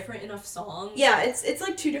like a different enough song. Yeah, it's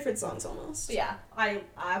like 2 different songs almost. But yeah, I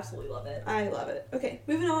absolutely love it. I love it. Okay,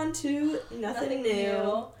 moving on to Nothing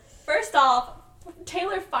New. First off,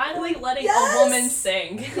 Taylor finally letting yes! a woman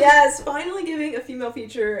sing. Yes, finally giving a female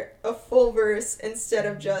feature a full verse instead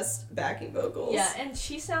of just backing vocals. Yeah, and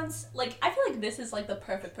she sounds like, I feel like this is like the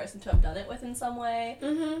perfect person to have done it with in some way.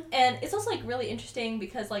 Mm-hmm. And it's also like really interesting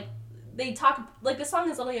because like they talk, like the song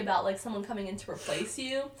is literally about like someone coming in to replace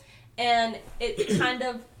you, and it kind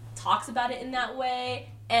of talks about it in that way.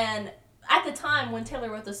 And at the time when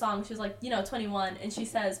Taylor wrote the song, she was like, 21, and she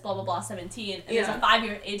says blah blah blah 17, and there's a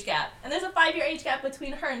 5-year age gap, and there's a 5-year age gap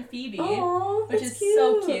between her and Phoebe. Aww, which is cute.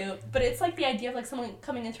 so cute. But it's like the idea of like someone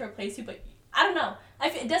coming in to replace you, but I don't know.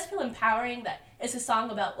 It does feel empowering that it's a song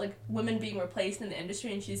about like women being replaced in the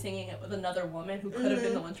industry, and she's singing it with another woman who could have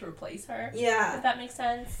been the one to replace her. Yeah. If that makes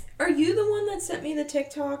sense. Are you the one that sent me the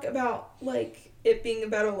TikTok about like it being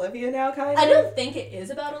about Olivia now, kind of? I don't think it is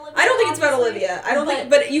about Olivia. I don't think it's about obviously, Olivia. I don't think,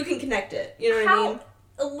 but you can connect it. You know what I mean?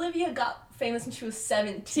 Olivia got famous when she was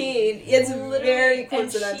 17. It's Literally, very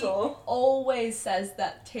coincidental. And she always says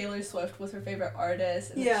that Taylor Swift was her favorite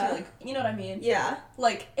artist. And Yeah. She, like, you know what I mean? Yeah.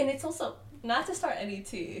 Like, and it's also, not to start any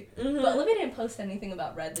tea, but Olivia didn't post anything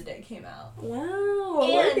about Red the day it came out. Wow.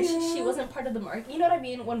 And Olivia. she wasn't part of the market. You know what I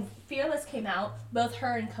mean? When Fearless came out, both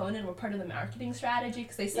her and Conan were part of the marketing strategy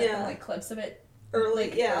because they sent them, like, clips of it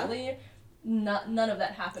early. None of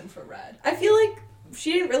that happened for Red. I feel like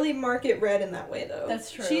she didn't really market Red in that way, though. That's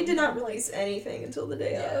true. She did not release anything until the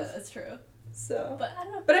day of. Yeah, that's true. So. But I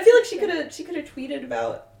don't know. But I feel like she could have tweeted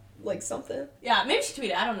about like something. Yeah, maybe she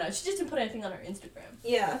tweeted. I don't know. She just didn't put anything on her Instagram.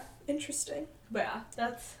 Yeah. Interesting. But yeah,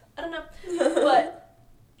 that's, I don't know. But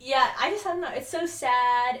yeah, I don't know. It's so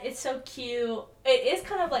sad. It's so cute. It is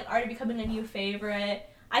kind of like already becoming a new favorite.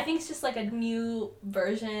 I think it's just like a new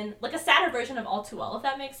version, like a sadder version of All Too Well, if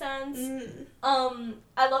that makes sense.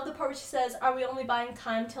 I love the part where she says, "Are we only buying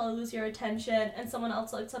time till I lose your attention?" And someone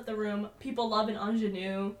else lights up the room. People love an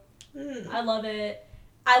ingenue. I love it.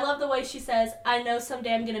 I love the way she says, "I know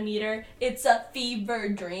someday I'm gonna meet her. It's a fever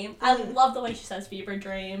dream." I love the way she says fever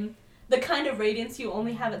dream. The kind of radiance you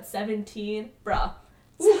only have at 17. Bruh.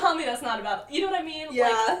 Tell me that's not about, you know what I mean?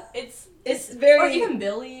 Yeah. Like, it's very... Or even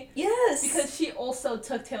Billie. Yes. Because she also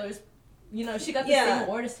took Taylor's, she got the same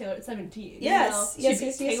award as Taylor at 17. Yes. She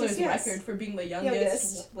beat Taylor's record for being the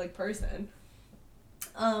youngest. person.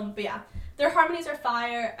 But yeah. Their harmonies are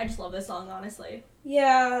fire. I just love this song, honestly.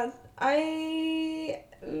 Yeah. I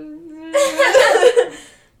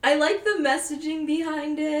like the messaging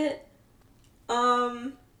behind it.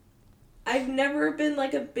 I've never been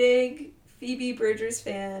like a big Phoebe Bridgers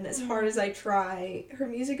fan as hard as I try. Her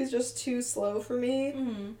music is just too slow for me.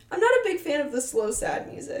 I'm not a big fan of the slow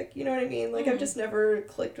sad music, you know what I mean? Like I've just never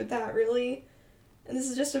clicked with that really. And this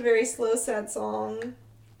is just a very slow sad song.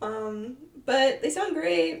 But they sound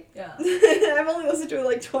great. Yeah. I've only listened to it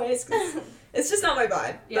like twice 'cause it's just not my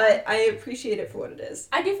vibe, but I appreciate it for what it is.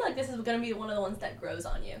 I do feel like this is going to be one of the ones that grows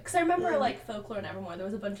on you. Because I remember, like, Folklore and Evermore, there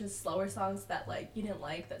was a bunch of slower songs that, like, you didn't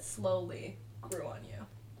like that slowly grew on you.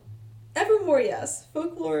 Evermore, yes.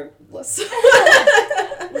 Folklore, less.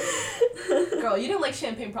 Girl, you didn't like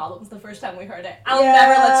Champagne Problems the first time we heard it. I'll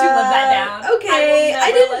never let you live that down. Okay,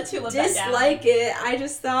 I didn't let you live that down. dislike it. I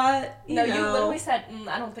just thought, you know. You literally said,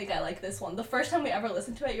 I don't think I like this one. The first time we ever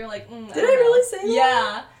listened to it, you're like, Did I really say that?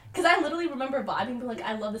 Yeah. Because I literally remember vibing, but like,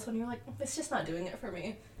 I love this one. You're like, it's just not doing it for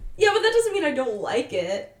me. Yeah, but that doesn't mean I don't like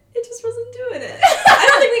it. It just wasn't doing it. I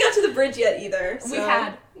don't think we got to the bridge yet either. So.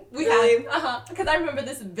 We Really? had. Because I remember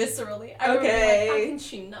this viscerally. I remember being like, how can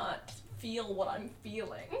she not feel what I'm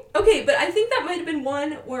feeling? Okay, but I think that might have been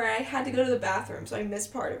one where I had to go to the bathroom, so I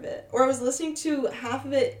missed part of it. Or I was listening to half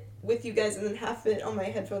of it with you guys and then half of it on my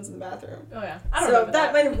headphones in the bathroom. Oh, yeah. So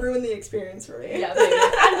that might have ruined the experience for me. Yeah, maybe.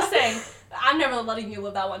 I'm just saying, I'm never letting you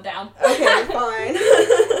live that one down. Okay, fine.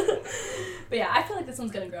 But yeah, I feel like this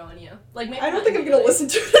one's gonna grow on you. Like maybe I don't think I'm gonna listen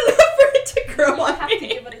to it enough for it to grow on me. You have to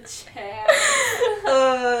give it a chance.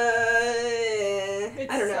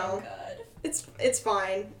 I don't know. So good. It's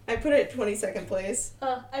fine. I put it at 22nd place.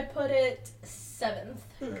 I put it 7th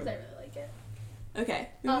because I really like it. Okay,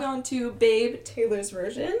 moving on to Babe, Taylor's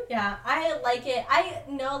version. Yeah, I like it. I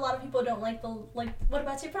know a lot of people don't like what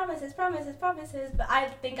about your promises, but I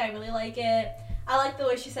think I really like it. I like the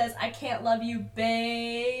way she says, "I can't love you,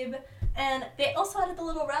 babe." And they also added the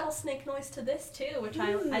little rattlesnake noise to this too, which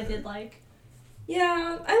I did like.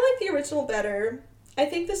 Yeah, I like the original better. I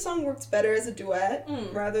think the song works better as a duet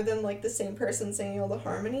rather than like the same person singing all the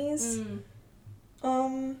harmonies.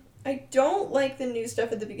 I don't like the new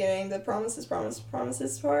stuff at the beginning, the promises part.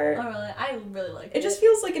 Oh, really? I really like it. It just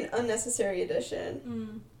feels like an unnecessary addition.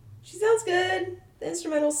 Mm. She sounds good. The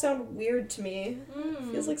instrumentals sound weird to me.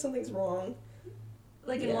 Mm. Feels like something's wrong.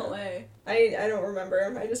 Like, in what way? I don't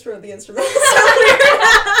remember. I just wrote the instrumentals sound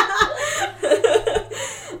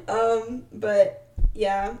weird. But,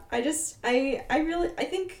 yeah. I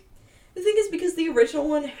think... The thing is, because the original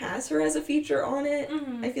one has her as a feature on it,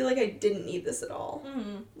 Mm-hmm. I feel like I didn't need this at all.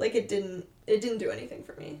 Mm-hmm. Like, it didn't do anything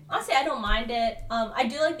for me. Honestly, I don't mind it. I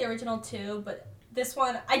do like the original too, but this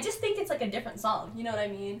one, I just think it's like a different song. You know what I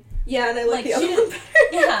mean? Yeah, and I like the she other one didn't- better.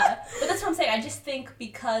 Yeah, but that's what I'm saying. I just think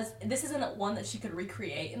because this isn't one that she could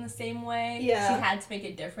recreate in the same way. Yeah. She had to make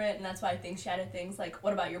it different, and that's why I think she added things like,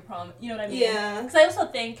 what about your prom? You know what I mean? Yeah. Because I also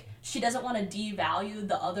think she doesn't want to devalue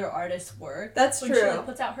the other artist's work. That's when true. she like,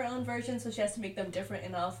 puts out her own version, so she has to make them different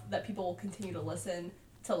enough that people will continue to listen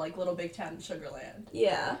to like Little Big Town and Sugarland.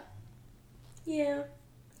 Yeah. Yeah.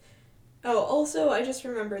 Oh, also, I just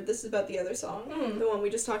remembered, this is about the other song, the one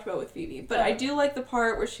we just talked about with Phoebe. But I do like the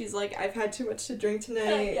part where she's like, I've had too much to drink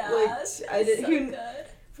tonight. Yes, I did. so Who? good.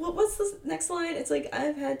 What's the next line? It's like,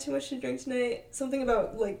 I've had too much to drink tonight. Something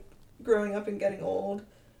about like growing up and getting old.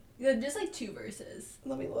 Yeah, there's like 2 verses.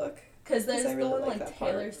 Let me look. Because there's I really the one like like that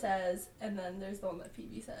Taylor part. says, and then there's the one that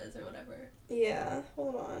Phoebe says, or whatever. Yeah,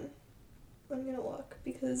 hold on. I'm gonna look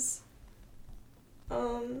because,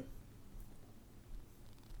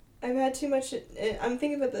 I've had too much. I'm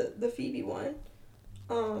thinking about the Phoebe one.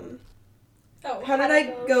 Oh, How did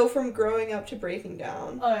I go from growing up to breaking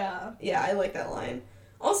down? Oh, yeah. Yeah, I like that line.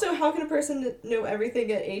 Also, how can a person know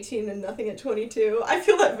everything at 18 and nothing at 22? I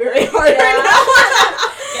feel that very hard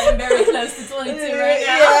Getting very close to 22 right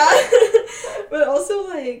now. Yeah. But also,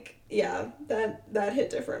 like, yeah, that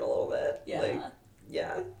hit different a little bit. Yeah. Like,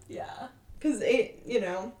 yeah. Yeah. Because, you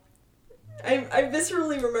know, I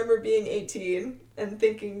viscerally remember being 18 and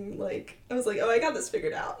thinking, like, I was like, oh, I got this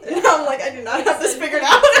figured out. And now I'm like, I do not have this figured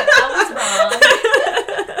out. I was wrong.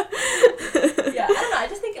 Yeah, I don't know. I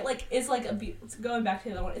just think it, like, is, like, going back to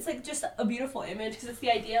the other one, it's, like, just a beautiful image, because it's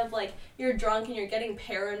the idea of, like, you're drunk and you're getting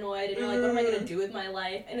paranoid, and you're like, what am I going to do with my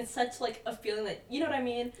life? And it's such, like, a feeling that, you know what I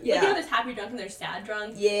mean? Yeah. Like, you know, there's happy drunk and there's sad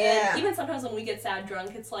drunk. Yeah. And even sometimes when we get sad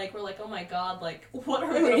drunk, it's like, we're like, oh my god, like, what are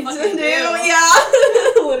we What going to are fucking you do?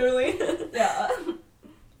 Yeah. Literally. Yeah.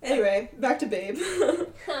 Anyway, back to Babe.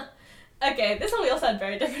 Okay, this one we also had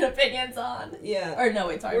very different opinions on. Yeah. Or no,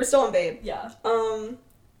 wait, sorry. We're still on Babe. Yeah.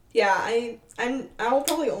 Yeah, I'll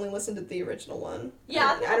probably only listen to the original one.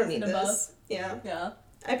 Yeah, I don't need listen to this. Yeah. Yeah.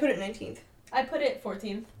 I put it 19th. I put it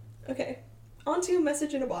 14th. Okay. On to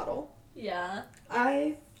Message in a Bottle. Yeah.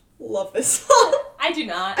 I love this song. I do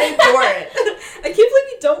not. I adore it. I can't believe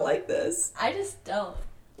you don't like this. I just don't.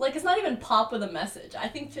 Like, it's not even pop with a message. I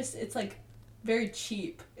think just, it's, like, very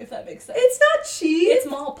cheap, if that makes sense. It's not cheap. It's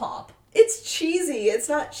mall pop. It's cheesy. It's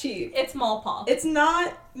not cheap. It's mall pop. It's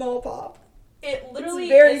not mall pop. It literally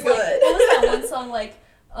very is good. Like, what was that one song, like,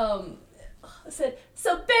 said,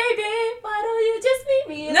 so baby, why don't you just meet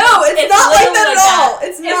me? No, it's not like that at all.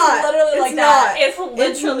 It's not. It's literally It's like not. that. It's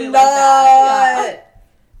literally It's like that. Yeah.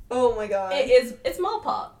 Oh my god. It's mall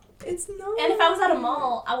pop. It's not. And if I was at a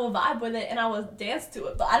mall, I will vibe with it and I will dance to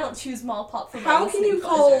it, but I don't choose mall pop for my How can you listening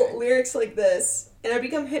call pleasure. lyrics like this? And I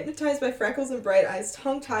become hypnotized by freckles and bright eyes,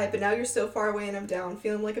 tongue-tied, but now you're so far away and I'm down,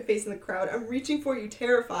 feeling like a face in the crowd. I'm reaching for you,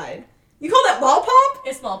 terrified. You call that mall pop?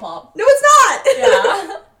 It's mall pop. No, it's not!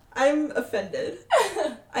 Yeah. I'm offended.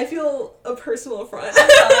 I feel a personal affront.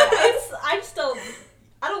 I just don't,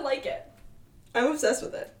 I don't like it. I'm obsessed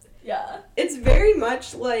with it. Yeah. It's very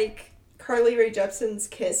much like Carly Rae Jepsen's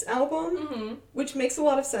Kiss album, Mm-hmm. which makes a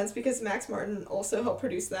lot of sense because Max Martin also helped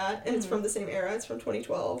produce that, and it's from the same era. It's from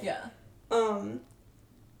 2012. Yeah.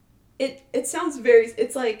 It sounds very,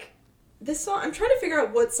 it's like, this song, I'm trying to figure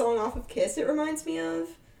out what song off of Kiss it reminds me of,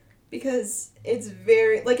 because it's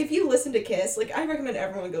very, like, if you listen to Kiss, like, I recommend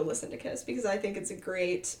everyone go listen to Kiss, because I think it's a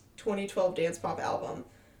great 2012 dance pop album,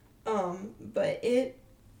 but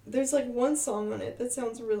there's, like, one song on it that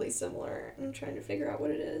sounds really similar, and I'm trying to figure out what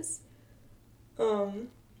it is. The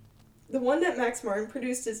one that Max Martin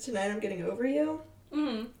produced is Tonight I'm Getting Over You,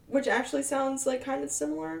 which actually sounds, like, kind of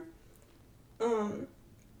similar,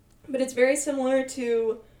 but it's very similar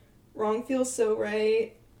to Wrong Feels So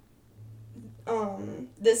Right,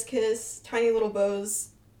 This Kiss, Tiny Little Bows,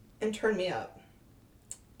 and Turn Me Up.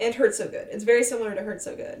 And Hurt So Good. It's very similar to Hurt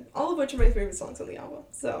So Good. All of which are my favorite songs on the album.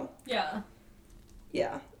 So, Yeah.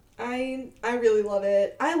 yeah. I really love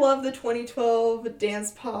it. I love the 2012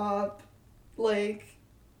 dance pop, like,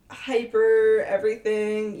 hyper,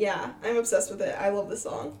 everything. Yeah, I'm obsessed with it. I love this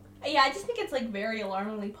song. Yeah, I just think it's, like, very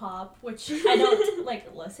alarmingly pop, which I don't,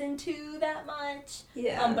 like, listen to that much.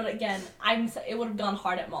 Yeah. But again, it would have gone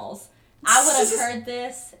hard at malls. I would have heard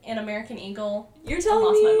this in American Eagle. You're telling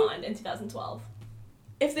lost me my mind in 2012.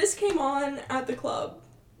 if this came on at the club,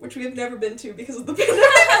 which we have never been to because of the pandemic,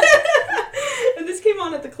 if this came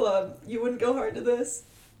on at the club, you wouldn't go hard to this?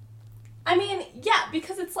 I mean, yeah,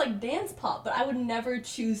 because it's like dance pop, but I would never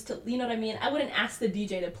choose to, you know what I mean? I wouldn't ask the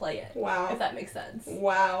DJ to play it. Wow. If that makes sense.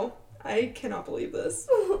 Wow. I cannot believe this.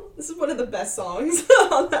 This is one of the best songs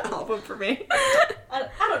on the album for me. I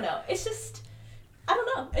don't know. It's just, I don't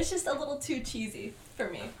know. It's just a little too cheesy for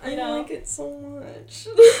me. I like it so much.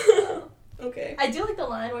 Okay. I do like the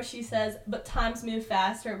line where she says, but times move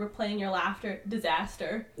faster, we're playing your laughter,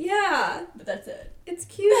 disaster. Yeah. But that's it. It's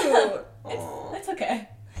cute. It's okay.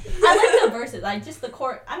 I like the verses. The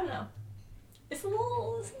chord, I don't know. It's a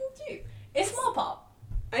little cheap. It's small pop.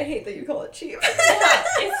 I hate that you call it cheap. Yeah,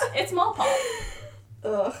 it's small pop.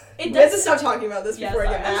 Ugh. We have to stop talking about this before I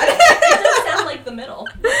get mad. It does sound like the middle.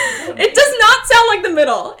 It does not sound like the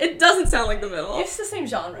middle. It doesn't sound like the middle. It's the same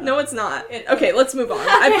genre. No, it's not. Okay, let's move on.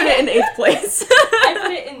 I put it in 8th place. I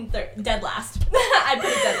put it in dead last. I put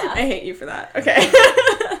it dead last. I hate you for that. Okay.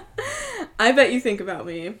 I Bet You Think About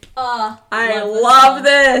Me. I love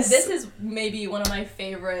this. This is maybe one of my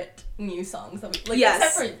favorite new songs that we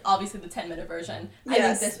except for obviously the 10-minute version.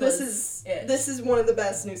 Yes, I think this is one of the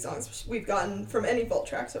best new songs we've gotten from any Vault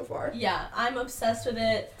track so far. Yeah, I'm obsessed with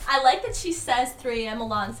it. I like that she says 3 a.m. a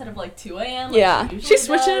lot instead of like 2 a.m. She's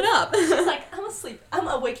switching it up. She's like, I'm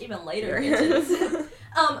awake even later, bitches.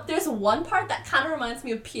 There's one part that kind of reminds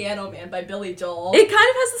me of Piano Man by Billy Joel. It kind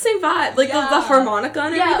of has the same vibe, like the harmonica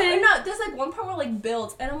and everything. Yeah, no, there's like one part where like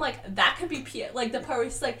builds, and I'm like, that could be like the part where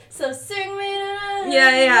he's like, so sing me.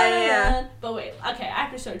 Yeah. But wait, okay, I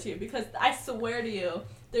have to show it to you because I swear to you,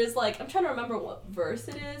 there's like, I'm trying to remember what verse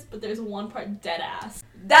it is, but there's one part dead ass.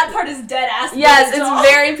 That part is dead ass. Yes, it's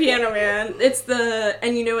very Piano Man. It's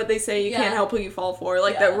and you know what they say, you can't help who you fall for.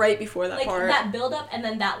 Like that right before that part. Like that build up and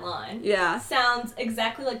then that line. Yeah. Sounds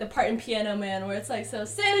exactly like the part in Piano Man where it's like, so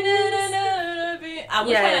sing I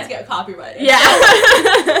was trying not to get copyrighted. Yeah.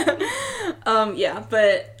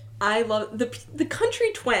 But I love the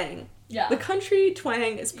country twang. Yeah. The country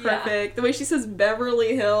twang is perfect. The way she says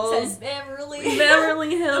Beverly Hills. Says Beverly Hills.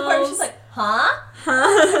 The part where she's like, huh?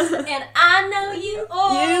 And I know you.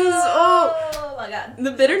 Oh my god.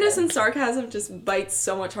 The bitterness and sarcasm just bites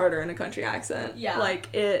so much harder in a country accent. Yeah.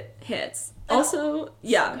 Like, it hits. Also,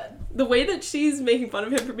 the way that she's making fun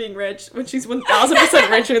of him for being rich when she's 1,000%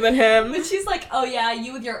 richer than him. But she's like, oh yeah,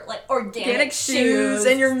 you with your like organic shoes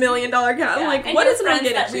and your $1 million cat. Yeah. I'm like, and what is an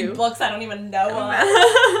organic organic shoe? Read books I don't even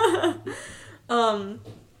know of.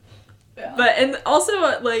 But and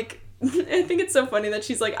also like I think it's so funny that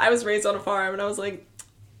she's like, I was raised on a farm, and I was like,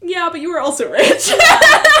 yeah, but you were also rich. You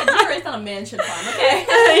were raised on a mansion farm, okay?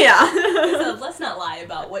 Yeah. So let's not lie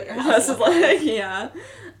about what your house is like. Yeah.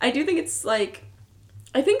 I do think it's like,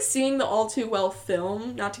 I think seeing the All Too Well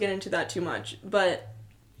film, not to get into that too much, but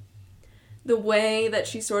the way that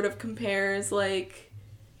she sort of compares, like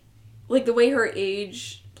the way her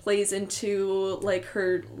age plays into, like,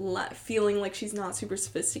 her feeling like she's not super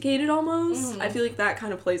sophisticated almost. I feel like that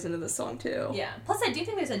kind of plays into this song, too. Yeah. Plus, I do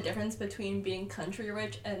think there's a difference between being country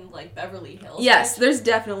rich and, like, Beverly Hills Yes, rich. There's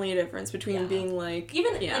definitely a difference between being, like...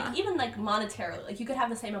 Even monetarily. Like, you could have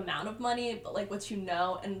the same amount of money, but, like, what you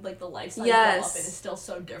know and, like, the lifestyle you grow up in is still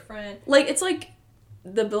so different. Like, it's, like...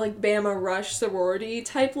 the like Bama Rush sorority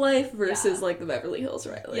type life versus like the Beverly Hills,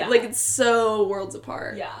 right? Like it's so worlds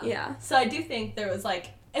apart. Yeah. So I do think there was like,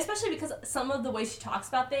 especially because some of the ways she talks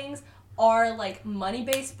about things are like money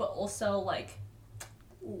based, but also like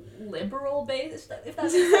liberal based. If that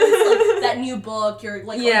makes sense. Like that new book, your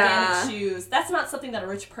like organic shoes. That's not something that a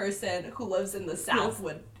rich person who lives in the South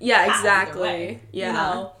would. Yeah, have exactly. Either way, yeah. You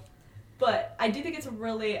know? But I do think it's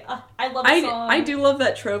really, I love the song. I do love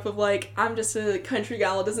that trope of, like, I'm just a country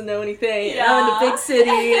gal who doesn't know anything, and I'm in a big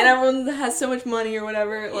city, and everyone has so much money or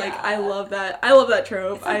whatever. Yeah. Like, I love that. I love that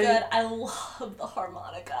trope. It's so good. I love the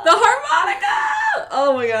harmonica. The harmonica!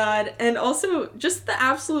 Oh my god. And also, just the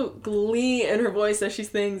absolute glee in her voice as she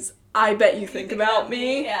sings, I Bet You Think About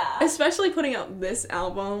Me. Yeah. Especially putting out this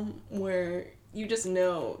album where... you just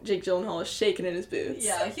know Jake Gyllenhaal is shaking in his boots.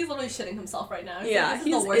 Yeah, he's literally shitting himself right now. He's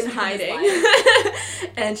in hiding.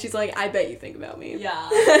 And she's like, I bet you think about me. Yeah.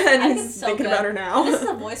 And he's thinking about her now. This is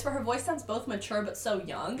a voice where her voice sounds both mature but so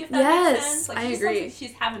young, if that makes sense. Like, I agree. Like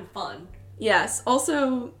she's having fun. Yes.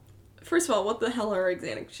 Also, first of all, what the hell are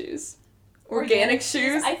organic shoes? Organic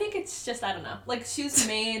shoes? I think it's just, I don't know, like shoes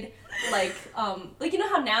made like you know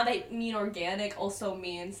how now they mean organic also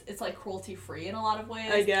means it's like cruelty free in a lot of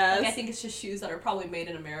ways. I guess. Like I think it's just shoes that are probably made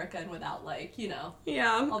in America and without like, you know.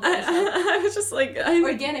 Yeah. All the other stuff. I was just like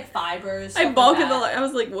Organic fibers. I balk in the I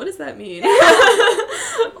was like, what does that mean?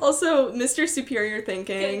 Also, Mr. Superior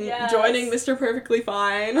Thinking, Yes. joining Mr. Perfectly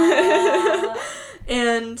Fine.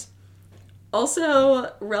 And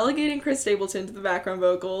also relegating Chris Stapleton to the background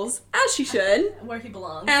vocals, as she should. Where he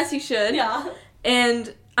belongs. As he should. Yeah.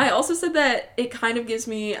 And I also said that it kind of gives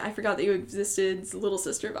me I Forgot That You Existed's Little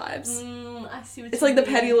Sister vibes. I see what It's you like the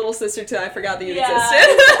mean. petty little sister to I Forgot That You Yeah.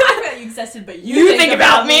 Existed. I forgot you existed, but You think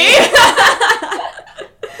about me.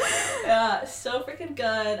 Yeah, so freaking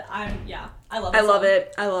good. I love it. I love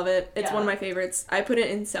it. I love it. It's Yeah. one of my favorites. I put it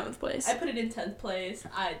in 7th place. I put it in 10th place.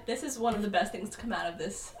 This is one of the best things to come out of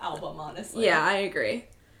this album, honestly. Yeah, I agree.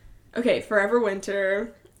 Okay, Forever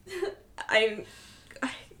Winter.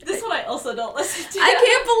 This one I also don't listen to.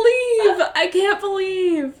 I can't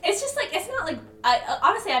believe. It's just like, it's not like,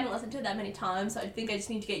 honestly I haven't listened to it that many times, so I think I just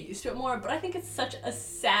need to get used to it more, but I think it's such a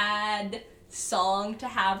sad song to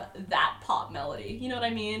have that pop melody. You know what I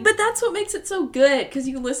mean? But that's what makes it so good, because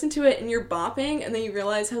you listen to it and you're bopping, and then you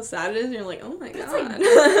realize how sad it is, and you're like, oh my god. It's like,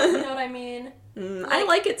 you know what I mean? I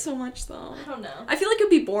like it so much, though. I don't know. I feel like it would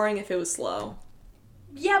be boring if it was slow.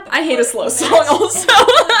 Yeah, but I hate a slow match- song, also.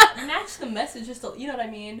 match the message just you know what I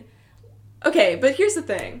mean? Okay, but here's the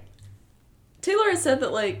thing. Taylor has said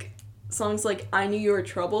that, like, songs like I Knew You Were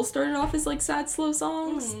Trouble started off as, like, sad, slow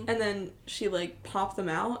songs, and then she, like, popped them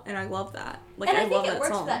out, and I love that. Like, And I love think it that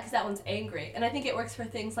works song. for that because that one's angry. And I think it works for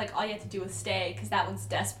things like All You Have to Do Is Stay because that one's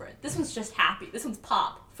desperate. This one's just happy. This one's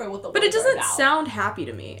pop for what the But it words are doesn't about. sound happy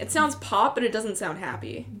to me. It sounds pop, but it doesn't sound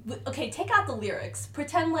happy. Okay, take out the lyrics.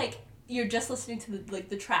 Pretend like you're just listening to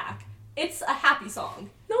the track. It's a happy song.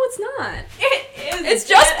 No, it's not. It is. It's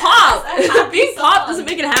just pop. It's a happy Being pop song. doesn't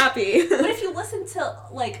make it happy. But if you listen to,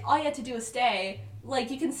 like, All You Have to Do Is Stay,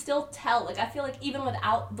 like, you can still tell, like, I feel like even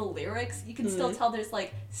without the lyrics, you can still tell there's,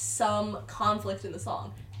 like, some conflict in the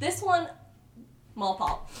song. This one, mall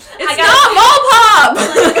pop. It's not mall pop!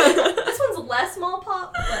 Like, this one's less mall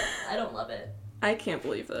pop, but I don't love it. I can't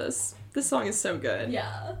believe this. This song is so good.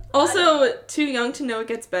 Yeah. Also, Too Young to Know It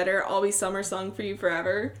Gets Better, Always Summer Song for You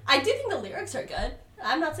Forever. I do think the lyrics are good.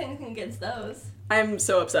 I'm not saying anything against those. I'm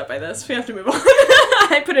so upset by this. We have to move on.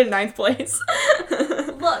 I put it in 9th place.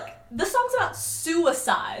 Look, the song's about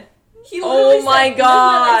suicide. He Oh literally my said,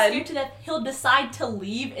 God. "Live my life scared to death. He'll decide to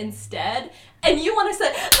leave instead." And you want to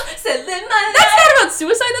say live my That's life. not about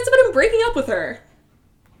suicide, that's about him breaking up with her.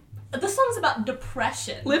 The song's about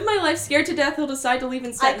depression. Live my life scared to death, he'll decide to leave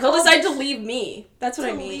instead. I He'll called decide to this- leave me. That's what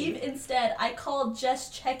to I mean. leave instead. I called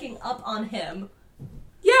just checking up on him.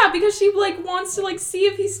 Yeah, because she, like, wants to, like, see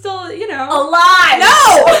if he's still, you know... Alive!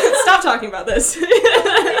 No! Stop talking about this. He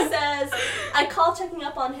says, I call checking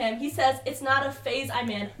up on him. He says, it's not a phase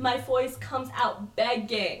I'm in. My voice comes out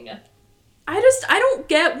begging. I don't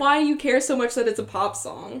get why you care so much that it's a pop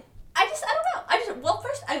song. I don't know.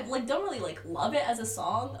 First, I, like, don't really, like, love it as a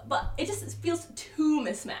song, but it feels too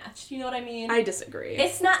mismatched. You know what I mean? I disagree.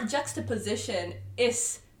 It's not juxtaposition.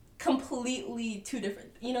 It's completely two different.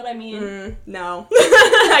 You know what I mean? No.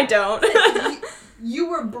 I don't. You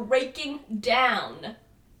were breaking down.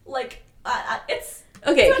 Like, it's...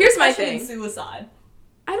 Okay, it's here's my depression and thing. suicide.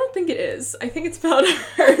 I don't think it is. I think it's about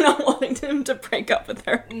her not wanting him to break up with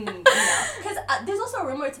her. Because there's also a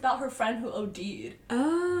rumor it's about her friend who OD'd.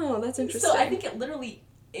 Oh, that's interesting. So I think it literally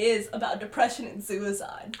is about depression and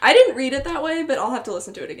suicide. I didn't read it that way, but I'll have to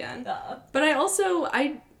listen to it again.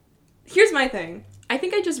 But here's my thing. I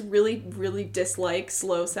think I just really, really dislike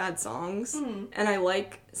slow, sad songs. And I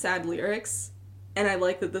like sad lyrics. And I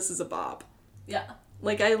like that this is a bop. Yeah.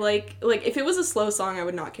 Like, if it was a slow song, I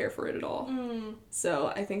would not care for it at all. So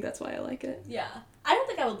I think that's why I like it. Yeah. I don't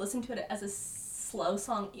think I would listen to it as a slow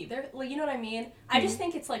song either. Like, you know what I mean? I just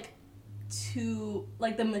think it's, like, too...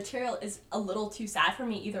 Like, the material is a little too sad for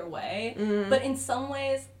me either way. But in some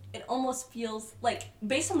ways, it almost feels... Like,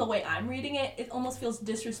 based on the way I'm reading it, it almost feels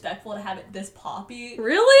disrespectful to have it this poppy.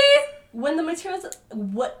 Really? When the material's...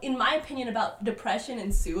 What, in my opinion, about depression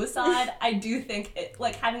and suicide, I do think it...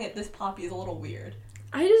 Like, having it this poppy is a little weird.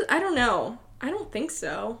 I don't know. I don't think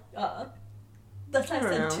so. That's what I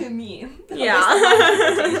said know. to me. Yeah. Based on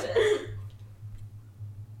my interpretation.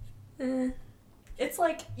 It's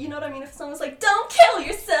like, you know what I mean? If someone's like, don't kill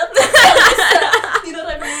yourself, don't kill yourself. You know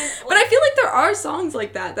what I mean? Like, But I feel like there are songs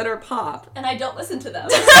like that are pop. and I don't listen to them.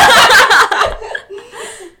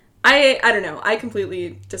 I don't know. I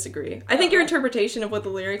completely disagree. I think your interpretation of what the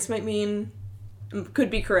lyrics might mean could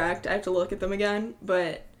be correct. I have to look at them again,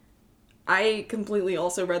 but I completely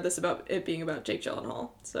also read this about it being about Jake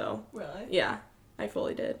Gyllenhaal. So Really? yeah, I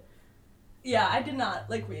fully did. Yeah, I did not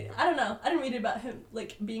like read it. I don't know. I didn't read about him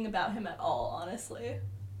like being about him at all, honestly.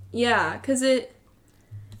 Yeah, because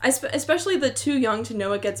especially the Too Young to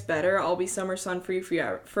Know It Gets Better, I'll be summer sun for you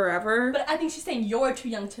forever. But I think she's saying you're too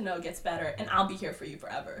young to know it gets better, and I'll be here for you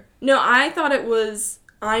forever. No, I thought it was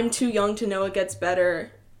I'm too young to know it gets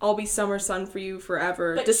better. I'll be summer sun for you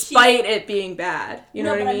forever, but despite it being bad. You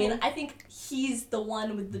know what I mean? I think he's the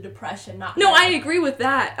one with the depression, not No, her. I agree with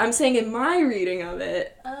that. I'm saying in my reading of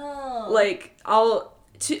it, like,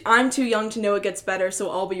 I'm too young to know it gets better, so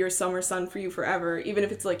I'll be your summer sun for you forever, even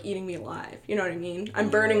if it's, like, eating me alive. You know what I mean? I'm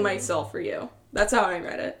burning myself for you. That's how I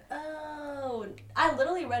read it. Oh, I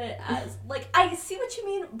literally read it as, like, I see what you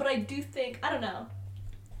mean, but I do think, I don't know.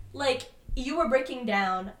 Like, you were breaking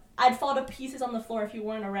down, I'd fall to pieces on the floor if you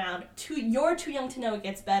weren't around. You're too young to know it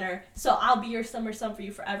gets better, so I'll be your summer sun for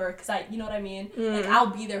you forever, because you know what I mean? Like,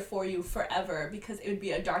 I'll be there for you forever, because it would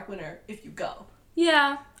be a dark winter if you go.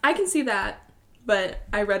 Yeah, I can see that, but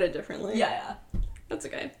I read it differently. Yeah. That's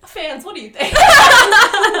okay. Fans, what do you think?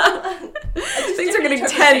 Things are getting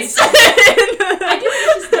tense. I do think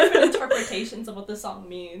it's just different interpretations of what the song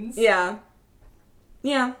means. Yeah,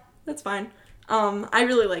 that's fine. I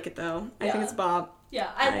really like it, though. I think it's Bob. Yeah,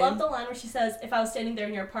 I love the line where she says, if I was standing there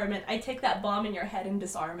in your apartment, I'd take that bomb in your head and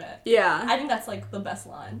disarm it. Yeah. I think that's, like, the best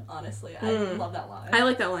line, honestly. I love that line. I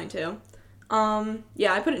like that line, too.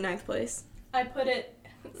 Yeah, I put it 9th place. I put it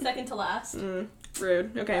second to last.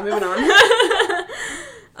 Rude. Okay, moving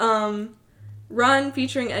on. Run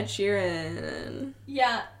featuring Ed Sheeran.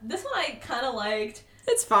 Yeah, this one I kind of liked.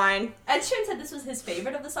 It's fine. Ed Sheeran said this was his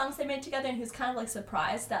favorite of the songs they made together, and he was kind of, like,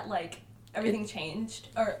 surprised that, like, everything changed.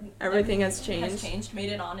 Or everything has changed.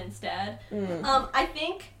 Made it on instead. I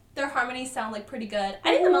think their harmonies sound, like, pretty good.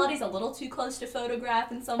 I think the melody's a little too close to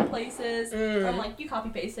Photograph in some places. I'm like, you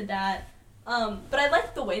copy-pasted that. But I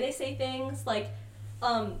like the way they say things, like,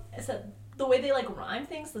 the way they, like, rhyme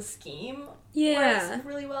things, the scheme works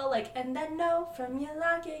really well, like, and then no, from your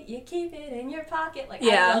locket, you keep it in your pocket, like,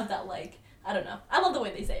 I love that, like, I don't know, I love the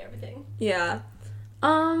way they say everything. Yeah.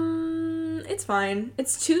 It's fine.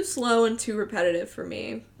 It's too slow and too repetitive for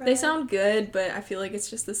me. Right. They sound good, but I feel like it's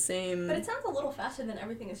just the same. But it sounds a little faster than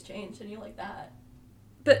Everything Has Changed, and you like that.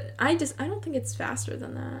 But I don't think it's faster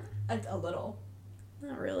than that. A little.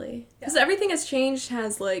 Not really. Because Everything Has Changed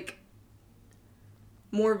has, like,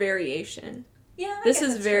 more variation. Yeah, this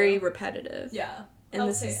is very repetitive. Yeah. And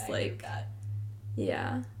this is, like,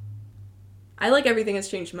 yeah. I like Everything Has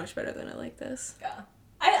Changed much better than I like this. Yeah.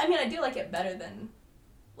 I mean, I do like it better than,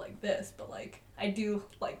 like, this, but, like, I do,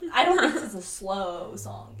 like, I don't think this is a slow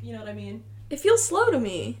song, you know what I mean? It feels slow to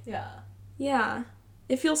me. Yeah. Yeah.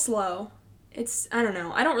 It feels slow. I don't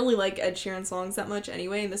know. I don't really like Ed Sheeran songs that much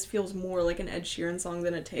anyway, and this feels more like an Ed Sheeran song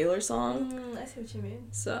than a Taylor song. I see what you mean.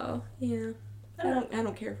 So, yeah. I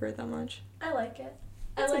don't care for it that much. I like it.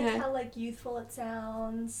 It's I like how, like, youthful it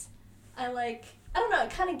sounds. I don't know, it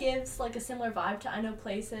kind of gives, like, a similar vibe to I Know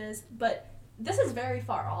Places, but this is very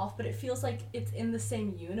far off, but it feels like it's in the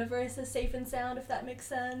same universe as Safe and Sound, if that makes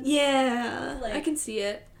sense. Yeah, like, I can see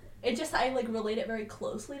it. I, like, relate it very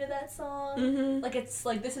closely to that song. Mm-hmm. Like, it's,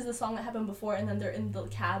 like, this is the song that happened before, and then they're in the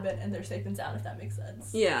cabin, and they're safe and sound, if that makes sense.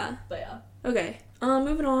 Yeah. But, yeah. Okay,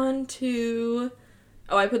 moving on to...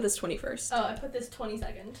 Oh, I put this 21st. Oh, I put this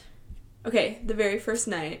 22nd. Okay, The Very First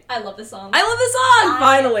Night. I love this song. I love this song!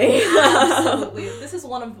 Finally! Absolutely. This is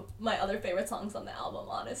one of my other favorite songs on the album,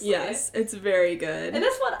 honestly. Yes, it's very good. And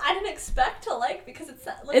this one I didn't expect to like because it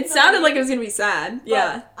sounded like it was gonna be sad. But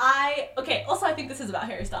yeah. Also I think this is about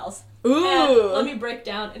Harry Styles. Ooh. And let me break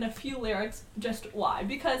down in a few lyrics just why.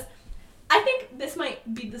 Because I think this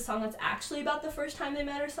might be the song that's actually about the first time they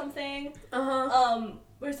met or something.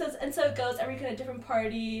 Where it says, and so it goes, every kind of different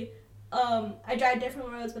party. I drive different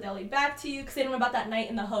roads, but they'll lead back to you. Because they don't know about that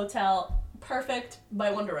night in the hotel. Perfect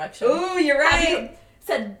by One Direction. Ooh, you're right.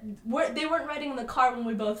 Said they weren't riding in the car when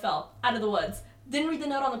we both fell out of the woods. Didn't read the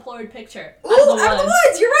note on the Polaroid picture. Ooh, out of the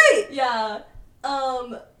woods. You're right. Yeah.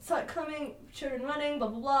 Saw it coming. Children running. Blah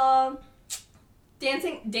blah blah. Dance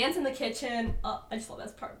in the kitchen. I just love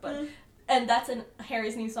that part. But and that's in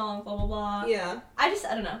Harry's new song. Blah blah blah. Yeah. I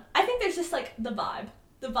don't know. I think there's just like the vibe.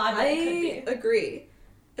 The vibe that it could be. Agree.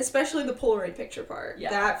 Especially the Polaroid picture part.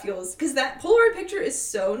 Yeah. That feels... Because that Polaroid picture is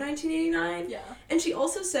so 1989. Yeah. And she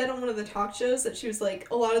also said on one of the talk shows that she was like,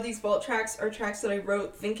 a lot of these vault tracks are tracks that I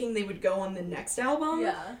wrote thinking they would go on the next album.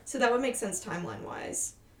 Yeah. So that would make sense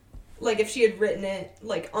timeline-wise. Like, if she had written it,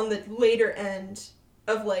 like, on the later end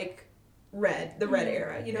of, like, the Red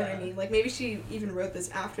era. You know what I mean? Like, maybe she even wrote this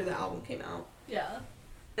after the album came out. Yeah.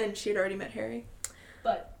 And she had already met Harry.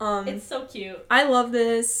 But it's so cute. I love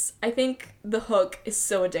this. I think the hook is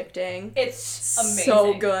so addicting. It's amazing.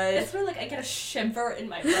 So good. It's really I get a shiver in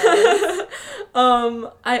my bones.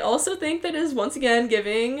 I also think that is once again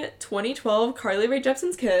giving 2012 Carly Rae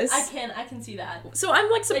Jepsen's Kiss. I can see that. So I'm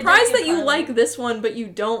surprised that you like this one, but you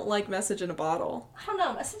don't like Message in a Bottle. I don't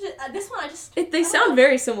know. This one I just... They sound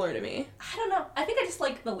very similar to me. I don't know. I think I just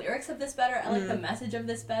like the lyrics of this better. I like the message of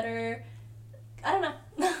this better. I don't know.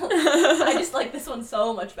 I just like this one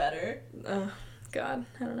so much better. Oh, God.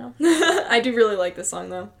 I don't know. I do really like this song,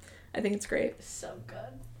 though. I think it's great. It's so good.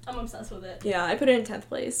 I'm obsessed with it. Yeah, I put it in 10th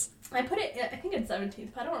place. I think in 17th,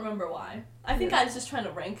 but I don't remember why. I think I was just trying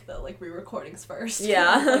to rank the, re-recordings first.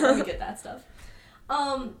 Yeah. Let me get that stuff.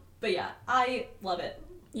 But yeah, I love it.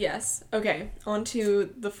 Yes. Okay, on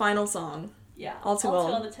to the final song. Yeah. All Too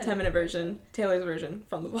Well, 10-minute version, Taylor's version,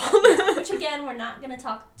 From the Vault. Which, again, we're not going to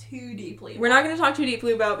talk too deeply about. We're not going to talk too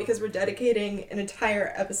deeply about because we're dedicating an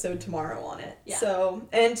entire episode tomorrow on it. Yeah. So,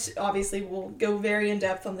 and obviously we'll go very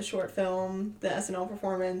in-depth on the short film, the SNL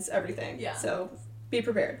performance, everything. Yeah. So, be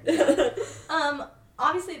prepared.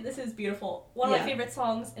 Obviously, this is beautiful. One of my favorite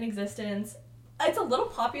songs in existence. It's a little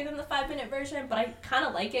poppier than the 5-minute version, but I kind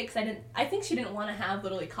of like it because I think she didn't want to have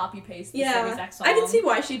literally copy-paste the same exact song. I can see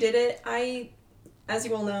why she did it. As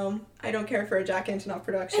you all know, I don't care for a Jack Antonoff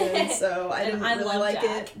production, so I didn't really like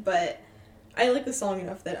it, but I like the song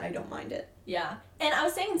enough that I don't mind it. Yeah. And I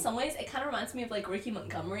was saying in some ways, it kind of reminds me of, Ricky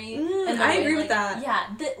Montgomery. And I agree with that. Yeah,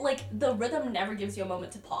 the rhythm never gives you a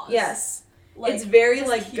moment to pause. Yes. It's very, go,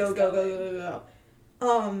 go, go, go, go,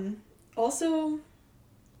 go. Also...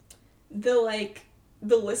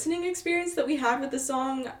 the listening experience that we had with the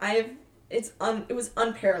song, it was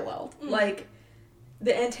unparalleled.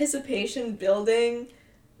 The anticipation building,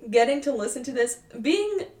 getting to listen to this,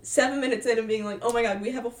 being 7 minutes in and being like, oh my god,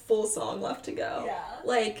 we have a full song left to go.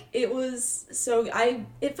 Yeah. It was so,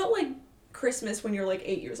 it felt like Christmas when you're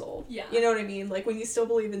 8 years old. Yeah. You know what I mean? When you still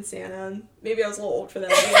believe in Santa. Maybe I was a little old for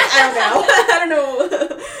that. I don't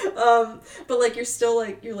know. But you're still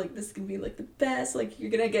you're this is gonna be the best. You're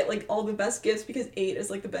gonna get all the best gifts because 8 is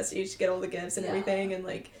the best age to get all the gifts and everything and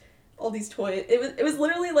all these toys. It was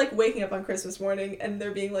literally waking up on Christmas morning and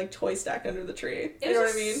there being toys stacked under the tree. You know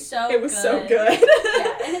what I mean? It was so good.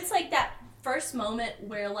 Yeah, and it's that first moment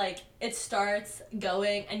where it starts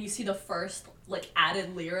going and you see the first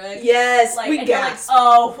added lyric. Yes, we gasped.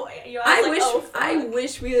 I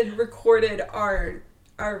wish we had recorded our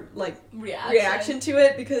reaction to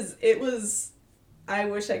it because it was. I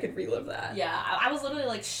wish I could relive that. Yeah, I was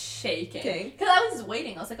literally shaking because I was just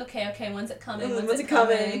waiting. I was okay, when's it coming? When's it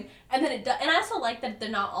coming? And then and I also like that they're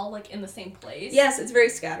not all in the same place. Yes, it's very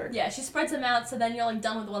scattered. Yeah, she spreads them out, so then you're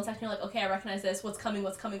done with one section. You're okay, I recognize this. What's coming?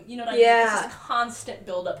 You know what I mean? Yeah. It's just constant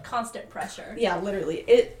build up, constant pressure. Yeah, literally,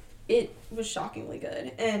 it was shockingly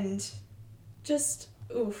good and just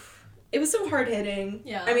oof. It was so hard hitting.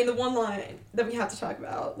 Yeah. I mean, the one line that we have to talk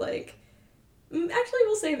about, actually,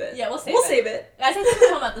 we'll save it. Yeah, we'll save it. I think we're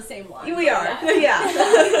talking about the same line. We are.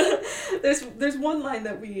 Yeah. There's one line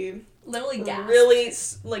that we literally gasped. Really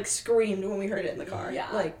screamed when we heard it in the car.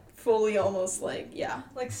 Yeah. Fully almost yeah.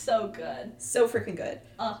 So good. So freaking good.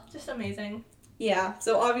 Oh, just amazing. Yeah.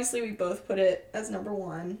 So obviously we both put it as number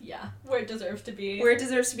 1. Yeah. Where it deserves to be.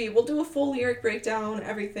 We'll do a full lyric breakdown,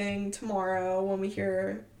 everything tomorrow when we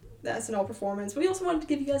hear the SNL performance. But we also wanted to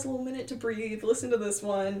give you guys a little minute to breathe, listen to this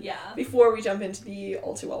one. Yeah. Before we jump into the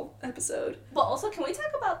All Too Well episode. But also, can we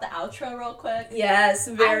talk about the outro real quick? Yes,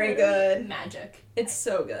 very good. Magic. It's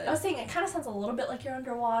so good. I was saying, it kind of sounds a little bit like you're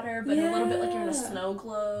underwater, but a little bit like you're in a snow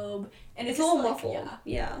globe. And it's a little muffled.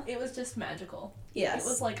 Yeah. It was just magical. Yes. It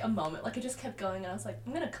was a moment. It just kept going, and I was like,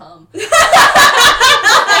 I'm gonna come. This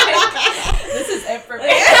is it for me.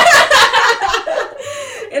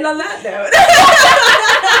 And on that note,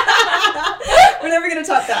 we're never gonna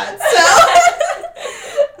top that.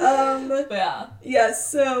 So, yeah.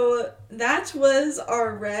 So that was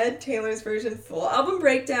our Red Taylor's version full album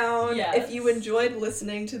breakdown. Yes. If you enjoyed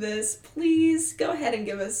listening to this, please go ahead and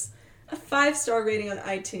give us a 5-star rating on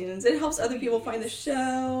iTunes. It helps other people find the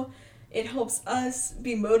show. It helps us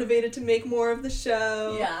be motivated to make more of the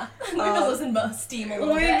show. Yeah. We've been losing steam a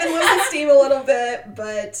little bit. We've been losing steam a little bit,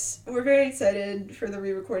 but we're very excited for the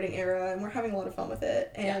re-recording era, and we're having a lot of fun with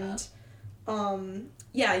it. And,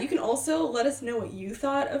 you can also let us know what you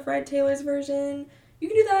thought of Red Taylor's version. You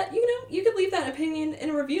can do that. You can leave that opinion in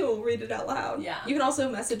a review. We'll read it out loud. Yeah. You can also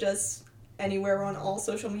message us anywhere. We're on all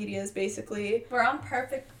social medias, basically. We're on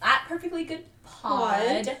Perfectly Good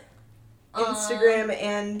Pod. Instagram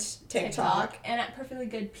and TikTok. And at Perfectly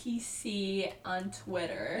Good PC on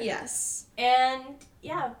Twitter. Yes. And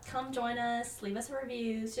yeah, come join us, leave us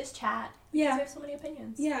reviews, just chat. Yeah. We have so many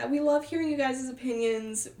opinions. Yeah, we love hearing you guys'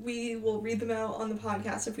 opinions. We will read them out on the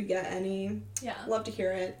podcast if we get any. Yeah. Love to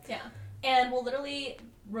hear it. Yeah. And we'll literally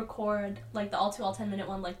record, like, the all 10-minute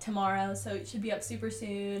one, like, tomorrow, so it should be up super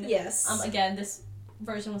soon. Yes. Again, this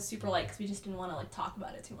version was super light because we just didn't want to, like, talk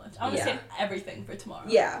about it too much. I want to save everything for tomorrow.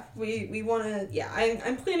 Yeah, we want to,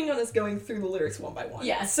 I'm planning on us going through the lyrics one by one.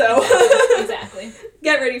 Yeah. So. Exactly.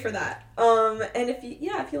 Get ready for that. And if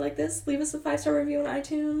you like this, leave us a 5-star review on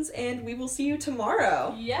iTunes, and we will see you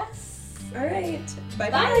tomorrow. Yes. All right.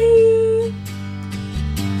 Bye-bye.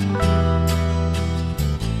 Bye.